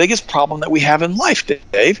 that's the biggest problem that we have in life,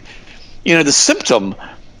 Dave. The symptom,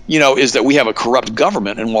 is that we have a corrupt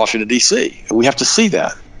government in Washington, D.C. And we have to see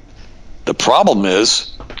that. The problem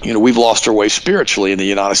is, we've lost our way spiritually in the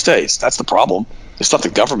United States. That's the problem. It's not the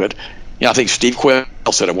government. I think Steve Quayle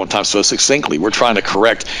said it one time so succinctly. We're trying to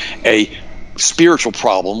correct a spiritual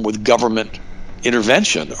problem with government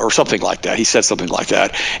intervention or something like that. He said something like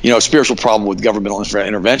that. A spiritual problem with governmental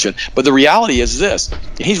intervention. But the reality is this.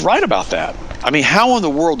 He's right about that. I mean, how in the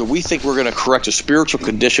world do we think we're going to correct a spiritual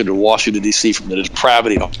condition in Washington, D.C. from the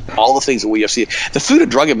depravity of all the things that we have seen? The Food and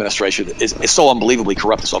Drug Administration is so unbelievably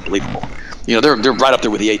corrupt. It's unbelievable. They're right up there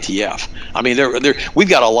with the ATF. I mean, we've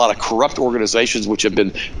got a lot of corrupt organizations which have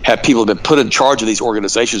people have been put in charge of these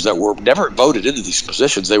organizations that were never voted into these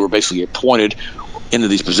positions. They were basically appointed into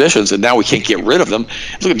these positions, and now we can't get rid of them.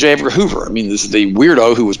 Look at J. Edgar Hoover. I mean, this is the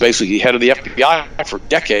weirdo who was basically head of the FBI for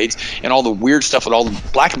decades, and all the weird stuff and all the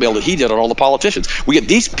blackmail that he did on all the politicians. We get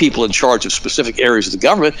these people in charge of specific areas of the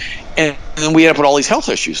government, and then we end up with all these health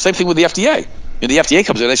issues. Same thing with the FDA. And the FDA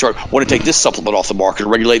comes in, they start want to take this supplement off the market, or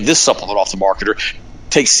regulate this supplement off the market, or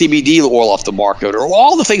take CBD oil off the market, or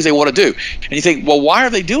all the things they want to do. And you think, well, why are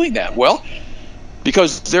they doing that? Well,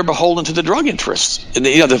 because they're beholden to the drug interests. And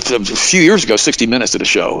a few years ago, 60 Minutes did a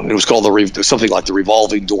show, and it was called something like the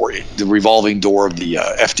revolving door of the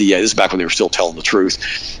FDA. This is back when they were still telling the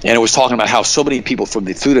truth. And it was talking about how so many people from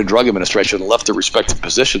the Food and Drug Administration left their respective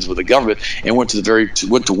positions with the government and went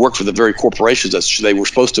to work for the very corporations that they were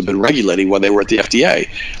supposed to have been regulating when they were at the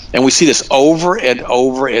FDA. And we see this over and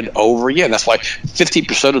over and over again. That's why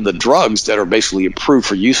 50% of the drugs that are basically approved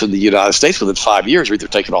for use in the United States within 5 years are either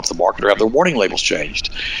taken off the market or have their warning labels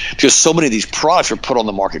changed, because so many of these products are put on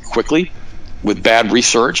the market quickly with bad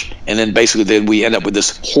research, and then basically we end up with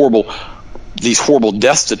these horrible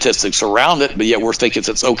death statistics around it, but yet we're thinking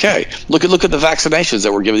it's okay. Look at the vaccinations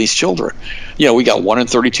that we're giving these children. We got 1 in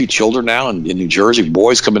 32 children now in New Jersey,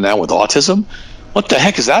 boys coming down with autism. What the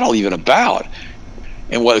heck is that all even about?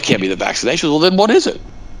 And it can't be the vaccinations. Well, then what is it?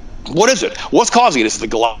 What is it? What's causing it? Is it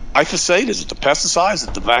the glyphosate? Is it the pesticides? Is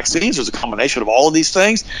it the vaccines? Is it a combination of all of these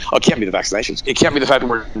things? Oh, it can't be the vaccinations. It can't be the fact that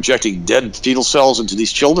we're injecting dead fetal cells into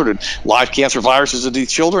these children and live cancer viruses into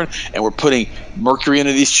these children, and we're putting mercury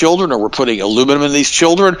into these children, or we're putting aluminum in these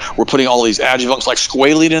children. We're putting all these adjuvants like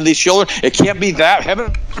squalene into these children. It can't be that.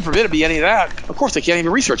 Heaven forbid it be any of that. Of course, they can't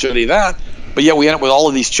even research any of that. But yet we end up with all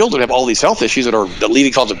of these children have all these health issues that are the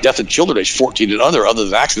leading cause of death in children age 14 and other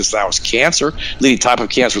than accidents now is cancer. Leading type of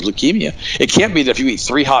cancer is leukemia. It can't be that if you eat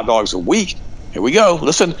 3 hot dogs a week, here we go,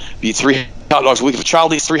 listen, if you eat 3 hot dogs a week, if a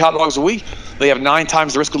child eats 3 hot dogs a week, they have 9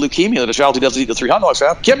 times the risk of leukemia that a child who doesn't eat the 3 hot dogs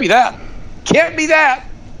have. Can't be that. Can't be that.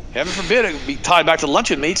 Heaven forbid it be tied back to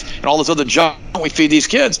luncheon meats and all this other junk we feed these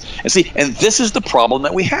kids. And this is the problem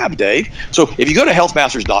that we have, Dave. So if you go to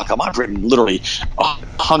healthmasters.com, I've written literally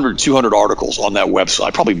 100, 200 articles on that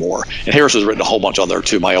website, probably more. And Harris has written a whole bunch on there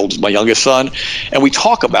too, my youngest son. And we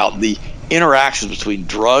talk about the interactions between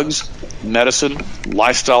drugs, medicine,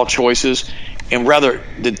 lifestyle choices, and rather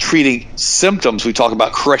than treating symptoms, we talk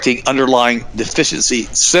about correcting underlying deficiency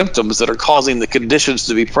symptoms that are causing the conditions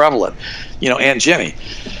to be prevalent. Aunt Jenny,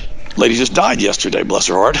 lady just died yesterday, bless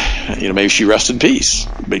her heart. Maybe she rests in peace.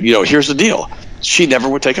 But, here's the deal. She never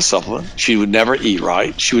would take a supplement. She would never eat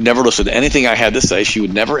right. She would never listen to anything I had to say. She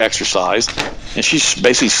would never exercise. And she's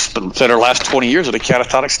basically spent her last 20 years in a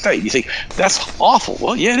catatonic state. You think, that's awful.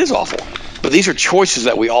 Well, yeah, it is awful. But these are choices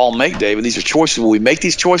that we all make, Dave. And these are choices. When we make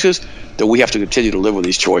these choices, then we have to continue to live with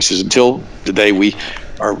these choices until the day we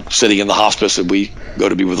are sitting in the hospice and we go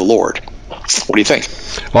to be with the Lord. What do you think?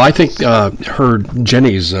 Well, I think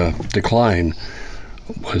Jenny's decline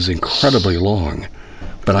was incredibly long.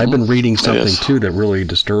 But I've been reading something, too, that really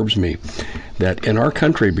disturbs me. That in our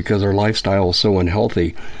country, because our lifestyle is so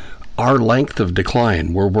unhealthy, our length of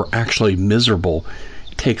decline, where we're actually miserable,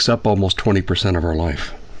 takes up almost 20% of our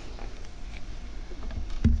life.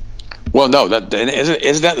 Well, no,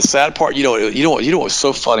 isn't that the sad part? You know what's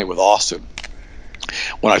so funny with Austin?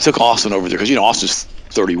 When I took Austin over there, because Austin's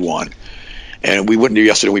 31, and we went there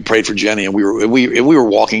yesterday. We prayed for Jenny, and we were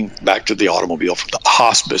walking back to the automobile from the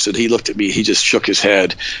hospice, and he looked at me. He just shook his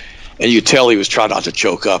head, and you could tell he was trying not to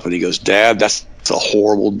choke up. And he goes, "Dad, that's a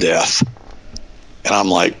horrible death." And I'm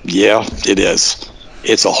like, "Yeah, it is.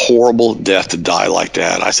 It's a horrible death to die like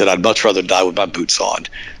that." I said, "I'd much rather die with my boots on,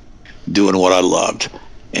 doing what I loved."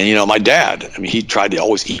 And, my dad, he tried to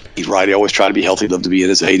always eat right. He always tried to be healthy, lived to be in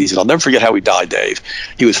his 80s. And I'll never forget how he died, Dave.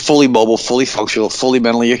 He was fully mobile, fully functional, fully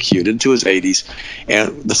mentally acute into his 80s.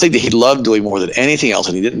 And the thing that he loved doing more than anything else,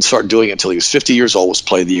 and he didn't start doing it until he was 50 years old, was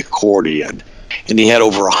play the accordion. And he had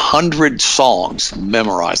over 100 songs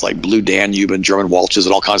memorized, like Blue Danube and German waltzes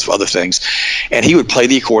and all kinds of other things. And he would play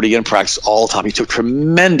the accordion and practice all the time. He took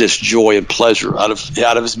tremendous joy and pleasure out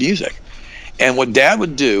of his music. And what Dad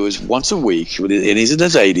would do is once a week, and he's in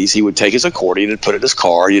his 80s, he would take his accordion and put it in his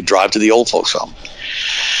car. He'd drive to the old folks' home.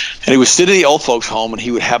 And he would sit in the old folks' home, and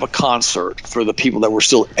he would have a concert for the people that were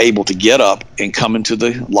still able to get up and come into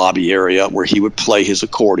the lobby area where he would play his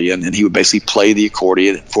accordion. And he would basically play the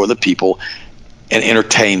accordion for the people and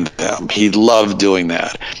entertain them. He loved doing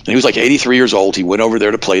that. And he was like 83 years old. He went over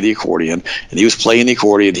there to play the accordion, and he was playing the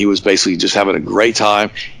accordion. He was basically just having a great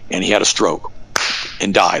time, and he had a stroke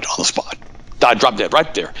and died on the spot. Died, dropped dead,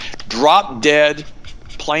 right there. Dropped dead,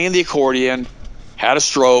 playing the accordion, had a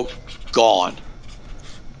stroke, gone.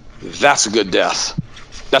 That's a good death.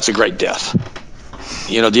 That's a great death.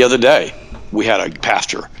 The other day, we had a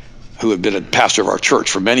pastor who had been a pastor of our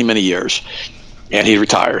church for many, many years, and he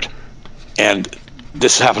retired. And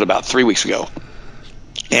this happened about 3 weeks ago.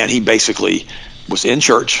 And he basically was in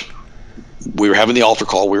church. We were having the altar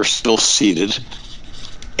call. We were still seated.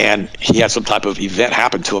 And he had some type of event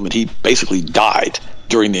happen to him, and he basically died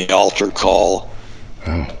during the altar call,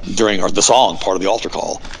 during the song part of the altar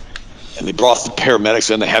call. And they brought the paramedics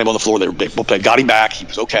in. They had him on the floor. They got him back. He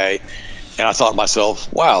was okay. And I thought to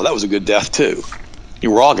myself, wow, that was a good death too.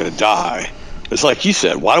 We're all going to die. It's like you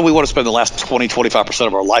said, why do we want to spend the last 20, 25%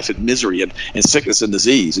 of our life in misery and sickness and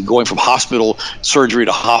disease and going from hospital surgery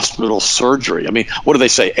to hospital surgery? What do they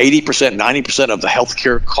say? 80%, 90% of the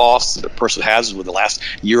healthcare costs that a person has is within the last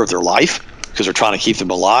year of their life because they're trying to keep them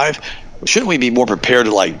alive. Shouldn't we be more prepared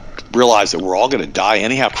to realize that we're all going to die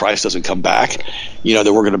anyhow? Christ doesn't come back, that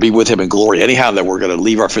we're going to be with him in glory anyhow, that we're going to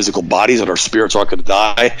leave our physical bodies and our spirits aren't going to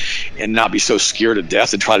die, and not be so scared to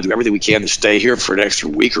death and try to do everything we can to stay here for an extra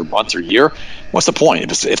week or month or year. What's the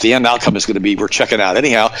point? If the end outcome is going to be we're checking out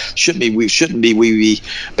anyhow, shouldn't we be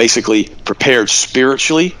basically prepared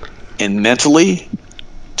spiritually and mentally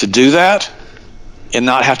to do that? and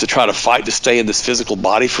not have to try to fight to stay in this physical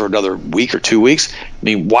body for another week or 2 weeks? I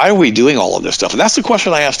mean, why are we doing all of this stuff? And that's the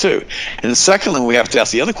question I ask too. And then secondly, we have to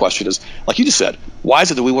ask the other question is, like you just said, why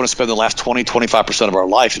is it that we want to spend the last 20-25% of our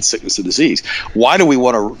life in sickness and disease? Why do we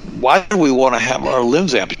want to have our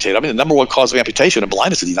limbs amputated? I mean, the number one cause of amputation and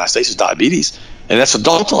blindness in the United States is diabetes, and that's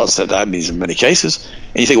adult onset diabetes in many cases.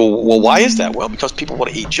 And you think, well, why is that? Well, because people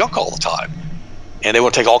want to eat junk all the time. And they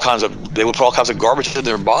will take they will put all kinds of garbage in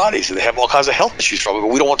their bodies, and they have all kinds of health issues from it.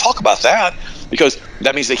 But we don't want to talk about that, because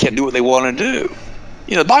that means they can't do what they want to do.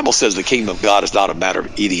 You know, the Bible says the kingdom of God is not a matter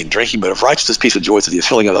of eating and drinking, but of righteousness, peace, and joy through the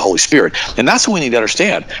filling of the Holy Spirit. And that's what we need to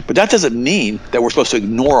understand. But that doesn't mean that we're supposed to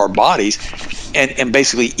ignore our bodies and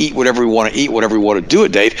basically eat whatever we want to eat, whatever we want to do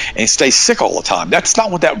it, Dave, and stay sick all the time. That's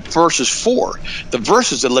not what that verse is for. The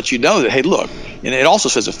verse is to let you know that, hey, look, and it also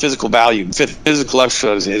says a physical value, physical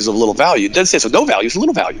exercise is of little value. It doesn't say it's of no value, it's a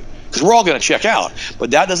little value, because we're all going to check out.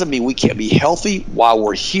 But that doesn't mean we can't be healthy while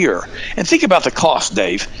we're here. And think about the cost,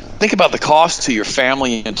 Dave. Think about the cost to your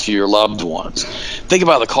family and to your loved ones. Think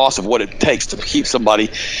about the cost of what it takes to keep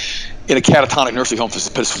somebody in a catatonic nursing home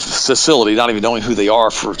facility, not even knowing who they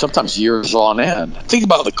are for sometimes years on end. Think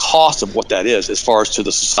about the cost of what that is as far as to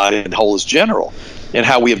the society and whole as general, and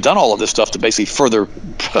how we have done all of this stuff to basically further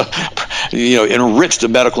enrich the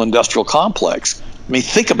medical industrial complex. I mean,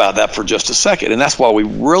 think about that for just a second. And that's why we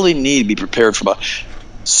really need to be prepared from a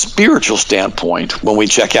spiritual standpoint when we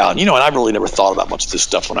check out. And I really never thought about much of this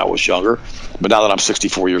stuff when I was younger, but now that I'm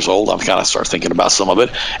 64 years old, I'm kind of start thinking about some of it.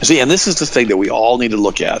 And this is the thing that we all need to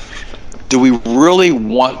look at. Do we really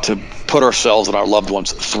want to put ourselves and our loved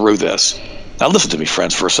ones through this? Now listen to me,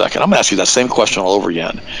 friends, for a second. I'm going to ask you that same question all over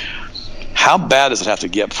again. How bad does it have to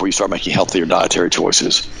get before you start making healthier dietary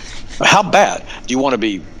choices? How bad? Do you want to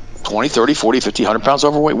be 20, 30, 40, 50, 100 pounds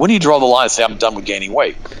overweight? When do you draw the line and say, I'm done with gaining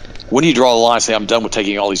weight? When do you draw the line and say, I'm done with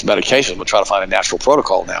taking all these medications, but try to find a natural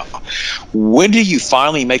protocol now? When do you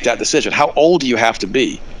finally make that decision? How old do you have to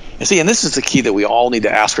be? And this is the key that we all need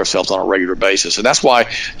to ask ourselves on a regular basis. And that's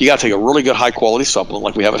why you got to take a really good high-quality supplement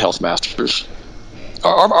like we have at Health Masters.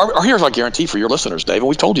 Here's our guarantee for your listeners, Dave, and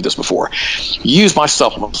we've told you this before. Use my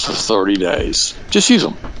supplements for 30 days. Just use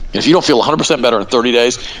them. And if you don't feel 100% better in 30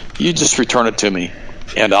 days, you just return it to me,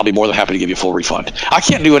 and I'll be more than happy to give you a full refund. I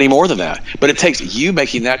can't do any more than that, but it takes you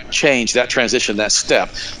making that change, that transition, that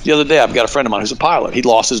step. The other day, I've got a friend of mine who's a pilot. He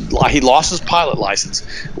lost his pilot license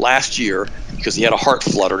last year because he had a heart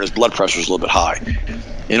flutter and his blood pressure was a little bit high.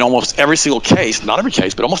 In almost every single case, not every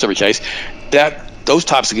case, but almost every case, those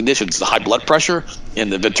types of conditions, the high blood pressure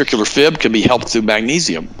and the ventricular fib, can be helped through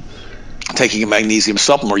magnesium. Taking a magnesium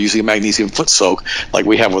supplement or using a magnesium foot soak like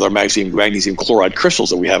we have with our magnesium chloride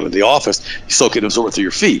crystals that we have in the office. You soak it and absorb it through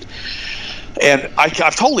your feet. And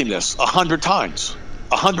I've told him this 100 times.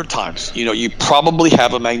 100 times. You probably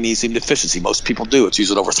have a magnesium deficiency. Most people do. It's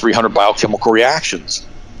using over 300 biochemical reactions.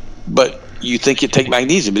 But you think you take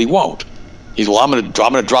magnesium, but he won't. He's, well, I'm going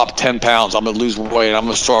to drop 10 pounds. I'm going to lose weight, and I'm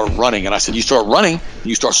going to start running. And I said, you start running,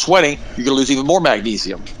 you start sweating, you're going to lose even more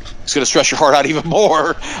magnesium. It's going to stress your heart out even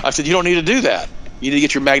more. I said, you don't need to do that. You need to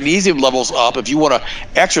get your magnesium levels up. If you want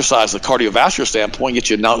to exercise the cardiovascular standpoint, get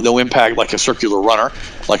you no impact like a circular runner,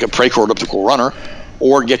 like a Precor elliptical runner,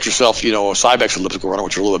 or get yourself, a Cybex elliptical runner,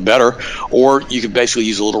 which are a little bit better, or you can basically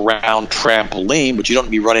use a little round trampoline, but you don't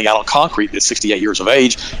be running out on concrete at 68 years of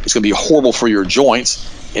age. It's going to be horrible for your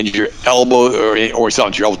joints and your elbow, or it's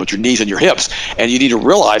not your elbows, but your knees and your hips. And you need to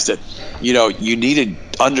realize that, you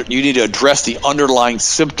need to address the underlying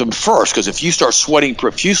symptom first, because if you start sweating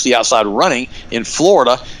profusely outside running in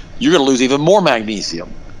Florida, you're going to lose even more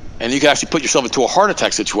magnesium. And you can actually put yourself into a heart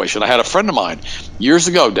attack situation. I had a friend of mine years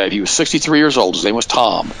ago, Dave. He was 63 years old. His name was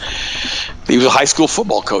Tom. He was a high school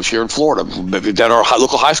football coach here in Florida at our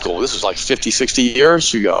local high school. This was like 50, 60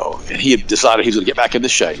 years ago. And he had decided he was going to get back into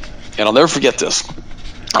shape. And I'll never forget this.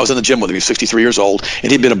 I was in the gym with him. He was 63 years old,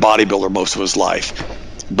 and he'd been a bodybuilder most of his life.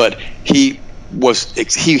 But he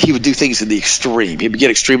would do things in the extreme. He'd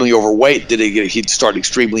get extremely overweight. He'd start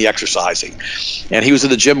extremely exercising. And he was in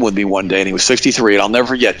the gym with me one day, and he was 63, and I'll never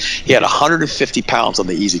forget, he had 150 pounds on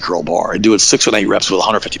the Easy Curl bar and doing 6 and 8 reps with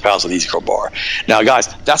 150 pounds on the Easy Curl bar. Now, guys,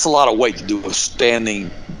 that's a lot of weight to do a standing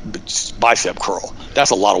bicep curl.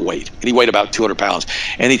 That's a lot of weight. And he weighed about 200 pounds.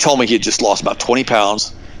 And he told me he had just lost about 20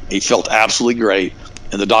 pounds. He felt absolutely great.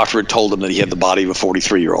 And the doctor had told him that he had the body of a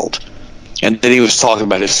 43-year-old. And then he was talking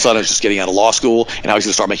about his son is just getting out of law school, and how he's going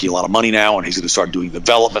to start making a lot of money now, and he's going to start doing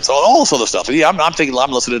developments, all this other stuff. And I'm thinking,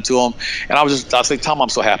 I'm listening to him, and I was thinking, Tom, I'm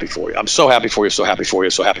so happy for you. I'm so happy for you, so happy for you,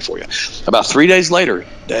 so happy for you. About 3 days later,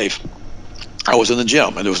 Dave, I was in the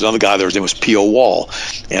gym, and there was another guy there. His name was P.O. Wall,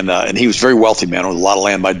 and he was a very wealthy man with a lot of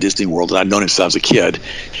land by Disney World, and I'd known him since I was a kid.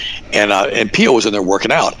 And Pio was in there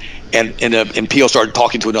working out, and Pio started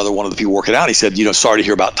talking to another one of the people working out. He said, sorry to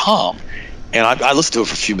hear about Tom. And I listened to it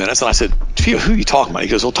for a few minutes, and I said, Pio, who are you talking about? He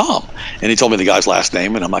goes, Tom. And he told me the guy's last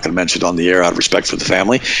name, and I'm not going to mention it on the air out of respect for the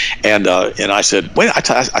family. And I said, wait, I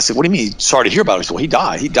said, what do you mean? Sorry to hear about it. He said, well, he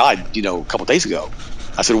died. He died, a couple days ago.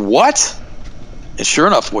 I said, what? And sure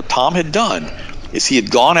enough, what Tom had done is he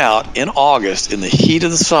had gone out in August in the heat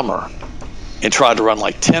of the summer and tried to run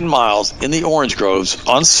like 10 miles in the orange groves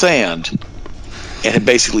on sand, and had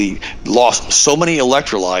basically lost so many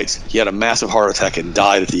electrolytes, he had a massive heart attack and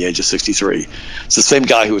died at the age of 63. It's the same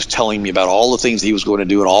guy who was telling me about all the things he was going to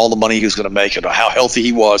do and all the money he was going to make and how healthy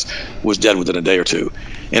he was dead within a day or two.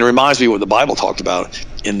 And it reminds me of what the Bible talked about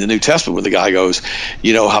in the New Testament, where the guy goes,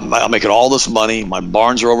 I'm making all this money, my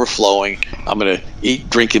barns are overflowing, I'm going to eat,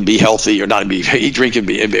 drink, and be healthy, or not eat, drink, and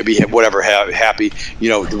be whatever, happy,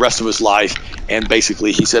 the rest of his life. And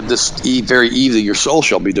basically he said, this very evening your soul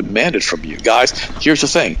shall be demanded from you. Guys, here's the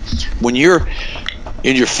thing. When you're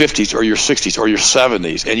in your 50s or your 60s or your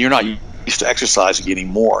 70s and you're not used to exercising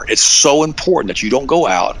anymore, it's so important that you don't go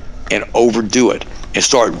out and overdo it and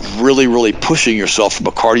start really, really pushing yourself from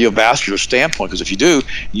a cardiovascular standpoint. Because if you do,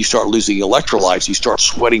 you start losing electrolytes, you start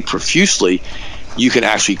sweating profusely, you can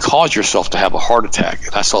actually cause yourself to have a heart attack.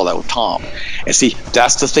 And I saw that with Tom. And see,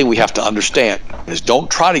 that's the thing we have to understand, is don't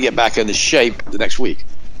try to get back into shape the next week.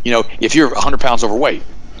 If you're 100 pounds overweight,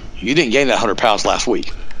 you didn't gain that 100 pounds last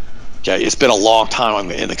week. Okay, it's been a long time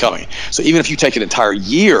in the coming. So even if you take an entire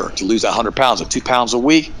year to lose that 100 pounds at 2 pounds a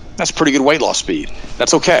week, that's pretty good weight loss speed.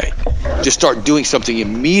 That's okay. Just start doing something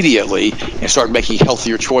immediately and start making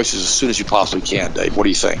healthier choices as soon as you possibly can, Dave. What do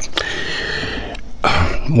you think?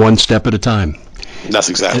 One step at a time. That's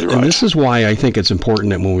exactly right. And this is why I think it's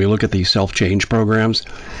important that when we look at these self-change programs,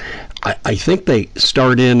 I think they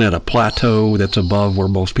start in at a plateau that's above where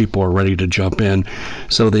most people are ready to jump in.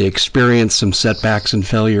 So they experience some setbacks and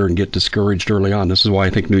failure and get discouraged early on. This is why I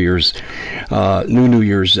think New Year's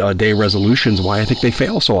Day resolutions, why I think they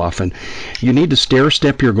fail so often. You need to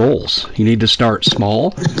stair-step your goals. You need to start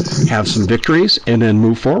small, have some victories, and then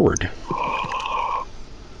move forward.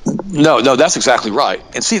 No, that's exactly right.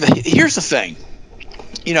 And see, here's the thing.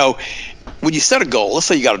 When you set a goal, let's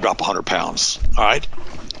say you got to drop 100 pounds, all right?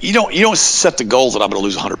 You don't set the goal that I'm going to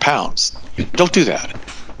lose 100 pounds. Don't do that.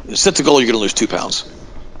 Set the goal you're going to lose 2 pounds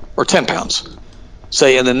or 10 pounds.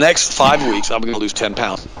 Say in the next 5 weeks, I'm going to lose 10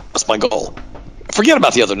 pounds. That's my goal. Forget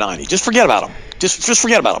about the other 90. Just forget about them. Just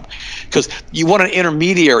forget about them, because you want an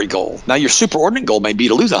intermediary goal. Now, your superordinate goal may be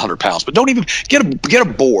to lose 100 pounds, but don't even get a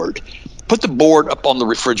board. Put the board up on the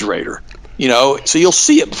refrigerator, so you'll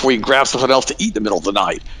see it before you grab something else to eat in the middle of the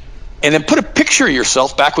night. And then put a picture of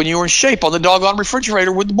yourself back when you were in shape on the doggone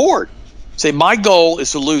refrigerator with the board. Say, my goal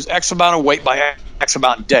is to lose X amount of weight by X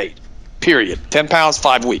amount date, period. 10 pounds,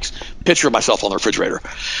 5 weeks. Picture of myself on the refrigerator.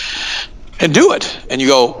 And do it. And you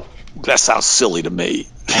go, that sounds silly to me.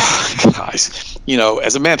 Guys,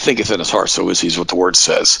 as a man thinketh in his heart, so is he, is what the word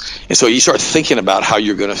says. And so you start thinking about how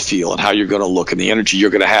you're going to feel and how you're going to look and the energy you're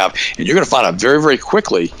going to have. And you're going to find out very, very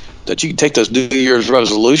quickly that you can take those New Year's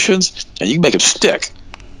resolutions and you can make them stick.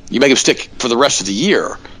 You make them stick for the rest of the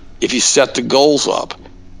year if you set the goals up.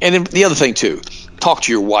 And then the other thing, too, talk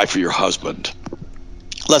to your wife or your husband.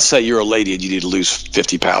 Let's say you're a lady and you need to lose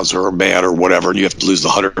 50 pounds, or a man or whatever, and you have to lose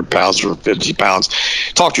 100 pounds or 50 pounds.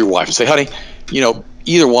 Talk to your wife and say, honey,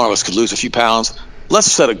 either one of us could lose a few pounds.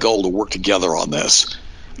 Let's set a goal to work together on this.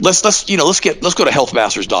 Let's go to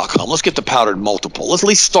healthmasters.com. Let's get the powdered multiple. Let's at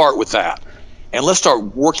least start with that. And let's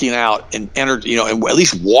start working out and and at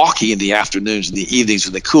least walking in the afternoons and the evenings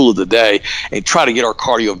in the cool of the day, and try to get our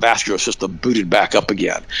cardiovascular system booted back up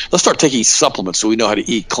again. Let's start taking supplements so we know how to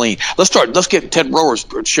eat clean. Let's get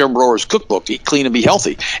Sharon Brower's cookbook, to Eat Clean and Be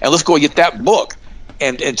Healthy. And let's go and get that book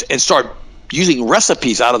and start using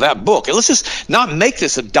recipes out of that book. And let's just not make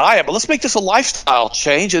this a diet, but let's make this a lifestyle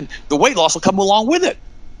change, and the weight loss will come along with it.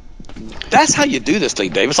 That's how you do this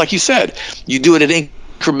thing, Dave. It's like you said, you do it in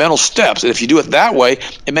incremental steps. And if you do it that way,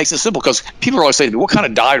 it makes it simple, because people are always saying to me, what kind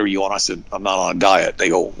of diet are you on? I said, I'm not on a diet. They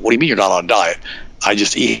go, what do you mean you're not on a diet? I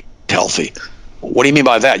just eat healthy. What do you mean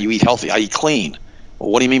by that? You eat healthy. I eat clean.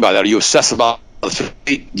 Well, what do you mean by that? Are you obsessed about the food?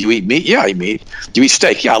 Do you eat meat? Yeah, I eat meat. Do you eat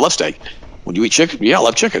steak? Yeah, I love steak. Well, do you eat chicken? Yeah, I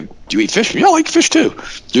love chicken. Do you eat fish? Yeah, I like fish too.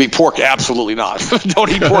 Do you eat pork? Absolutely not.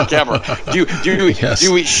 Don't eat pork ever. Do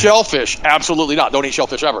you eat shellfish? Absolutely not. Don't eat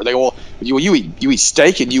shellfish ever. They go, well, you eat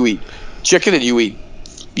steak and you eat chicken and you eat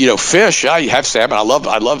fish. Yeah, you have salmon. I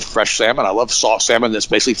love fresh salmon. I love soft salmon that's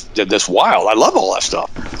basically this wild. I love all that stuff.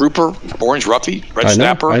 Grouper, orange roughy, red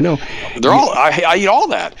snapper. I know. They're all. I eat all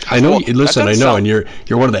that. I know. Well, listen, I know, and you're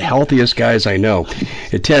one of the healthiest guys I know.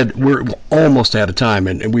 And Ted, we're almost out of time,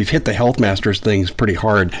 and we've hit the Health Masters things pretty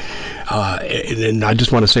hard. And I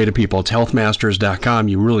just want to say to people, it's healthmasters.com.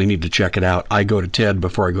 You really need to check it out. I go to Ted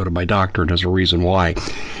before I go to my doctor. There's a reason why.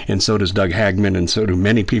 And so does Doug Hagman, and so do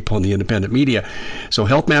many people in the independent media. So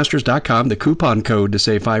healthmasters.com. The coupon code to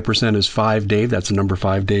save 5% is 5Dave. That's the number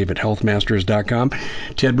 5Dave at healthmasters.com.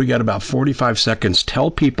 Ted, we got about 45 seconds.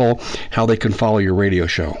 Tell people how they can follow your radio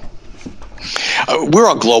show. We're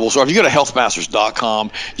on global, so if you go to healthmasters.com,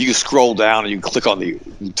 you can scroll down and you can click on the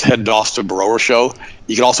Ted Austin Broer Show.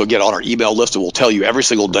 You can also get on our email list, and we'll tell you every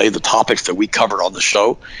single day the topics that we covered on the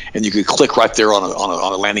show. And you can click right there on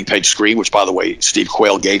a landing page screen, which, by the way, Steve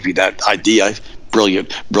Quayle gave me that idea.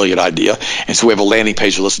 Brilliant idea. And so we have a landing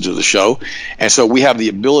page to listen to the show. And so we have the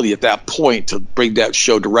ability at that point to bring that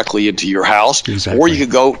show directly into your house. Exactly. Or you can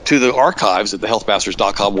go to the archives at the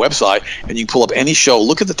healthmasters.com website, and you can pull up any show.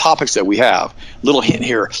 Look at the topics that we have. Little hint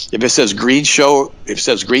here. If it says green show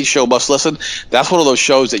must listen, that's one of those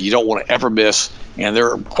shows that you don't want to ever miss. And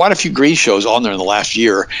there are quite a few green shows on there in the last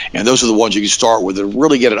year. And those are the ones you can start with and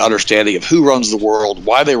really get an understanding of who runs the world,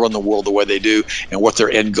 why they run the world the way they do, and what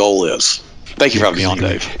their end goal is. Thank you for having me on,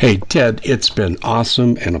 Dave. Hey, Ted, it's been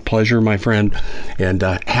awesome and a pleasure, my friend. And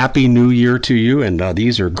Happy New Year to you. And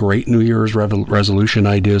these are great New Year's resolution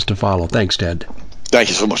ideas to follow. Thanks, Ted. Thank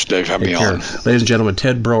you so much, Dave, for having me on. Ladies and gentlemen,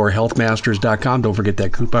 Ted Broer, healthmasters.com. Don't forget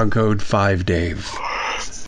that coupon code 5Dave.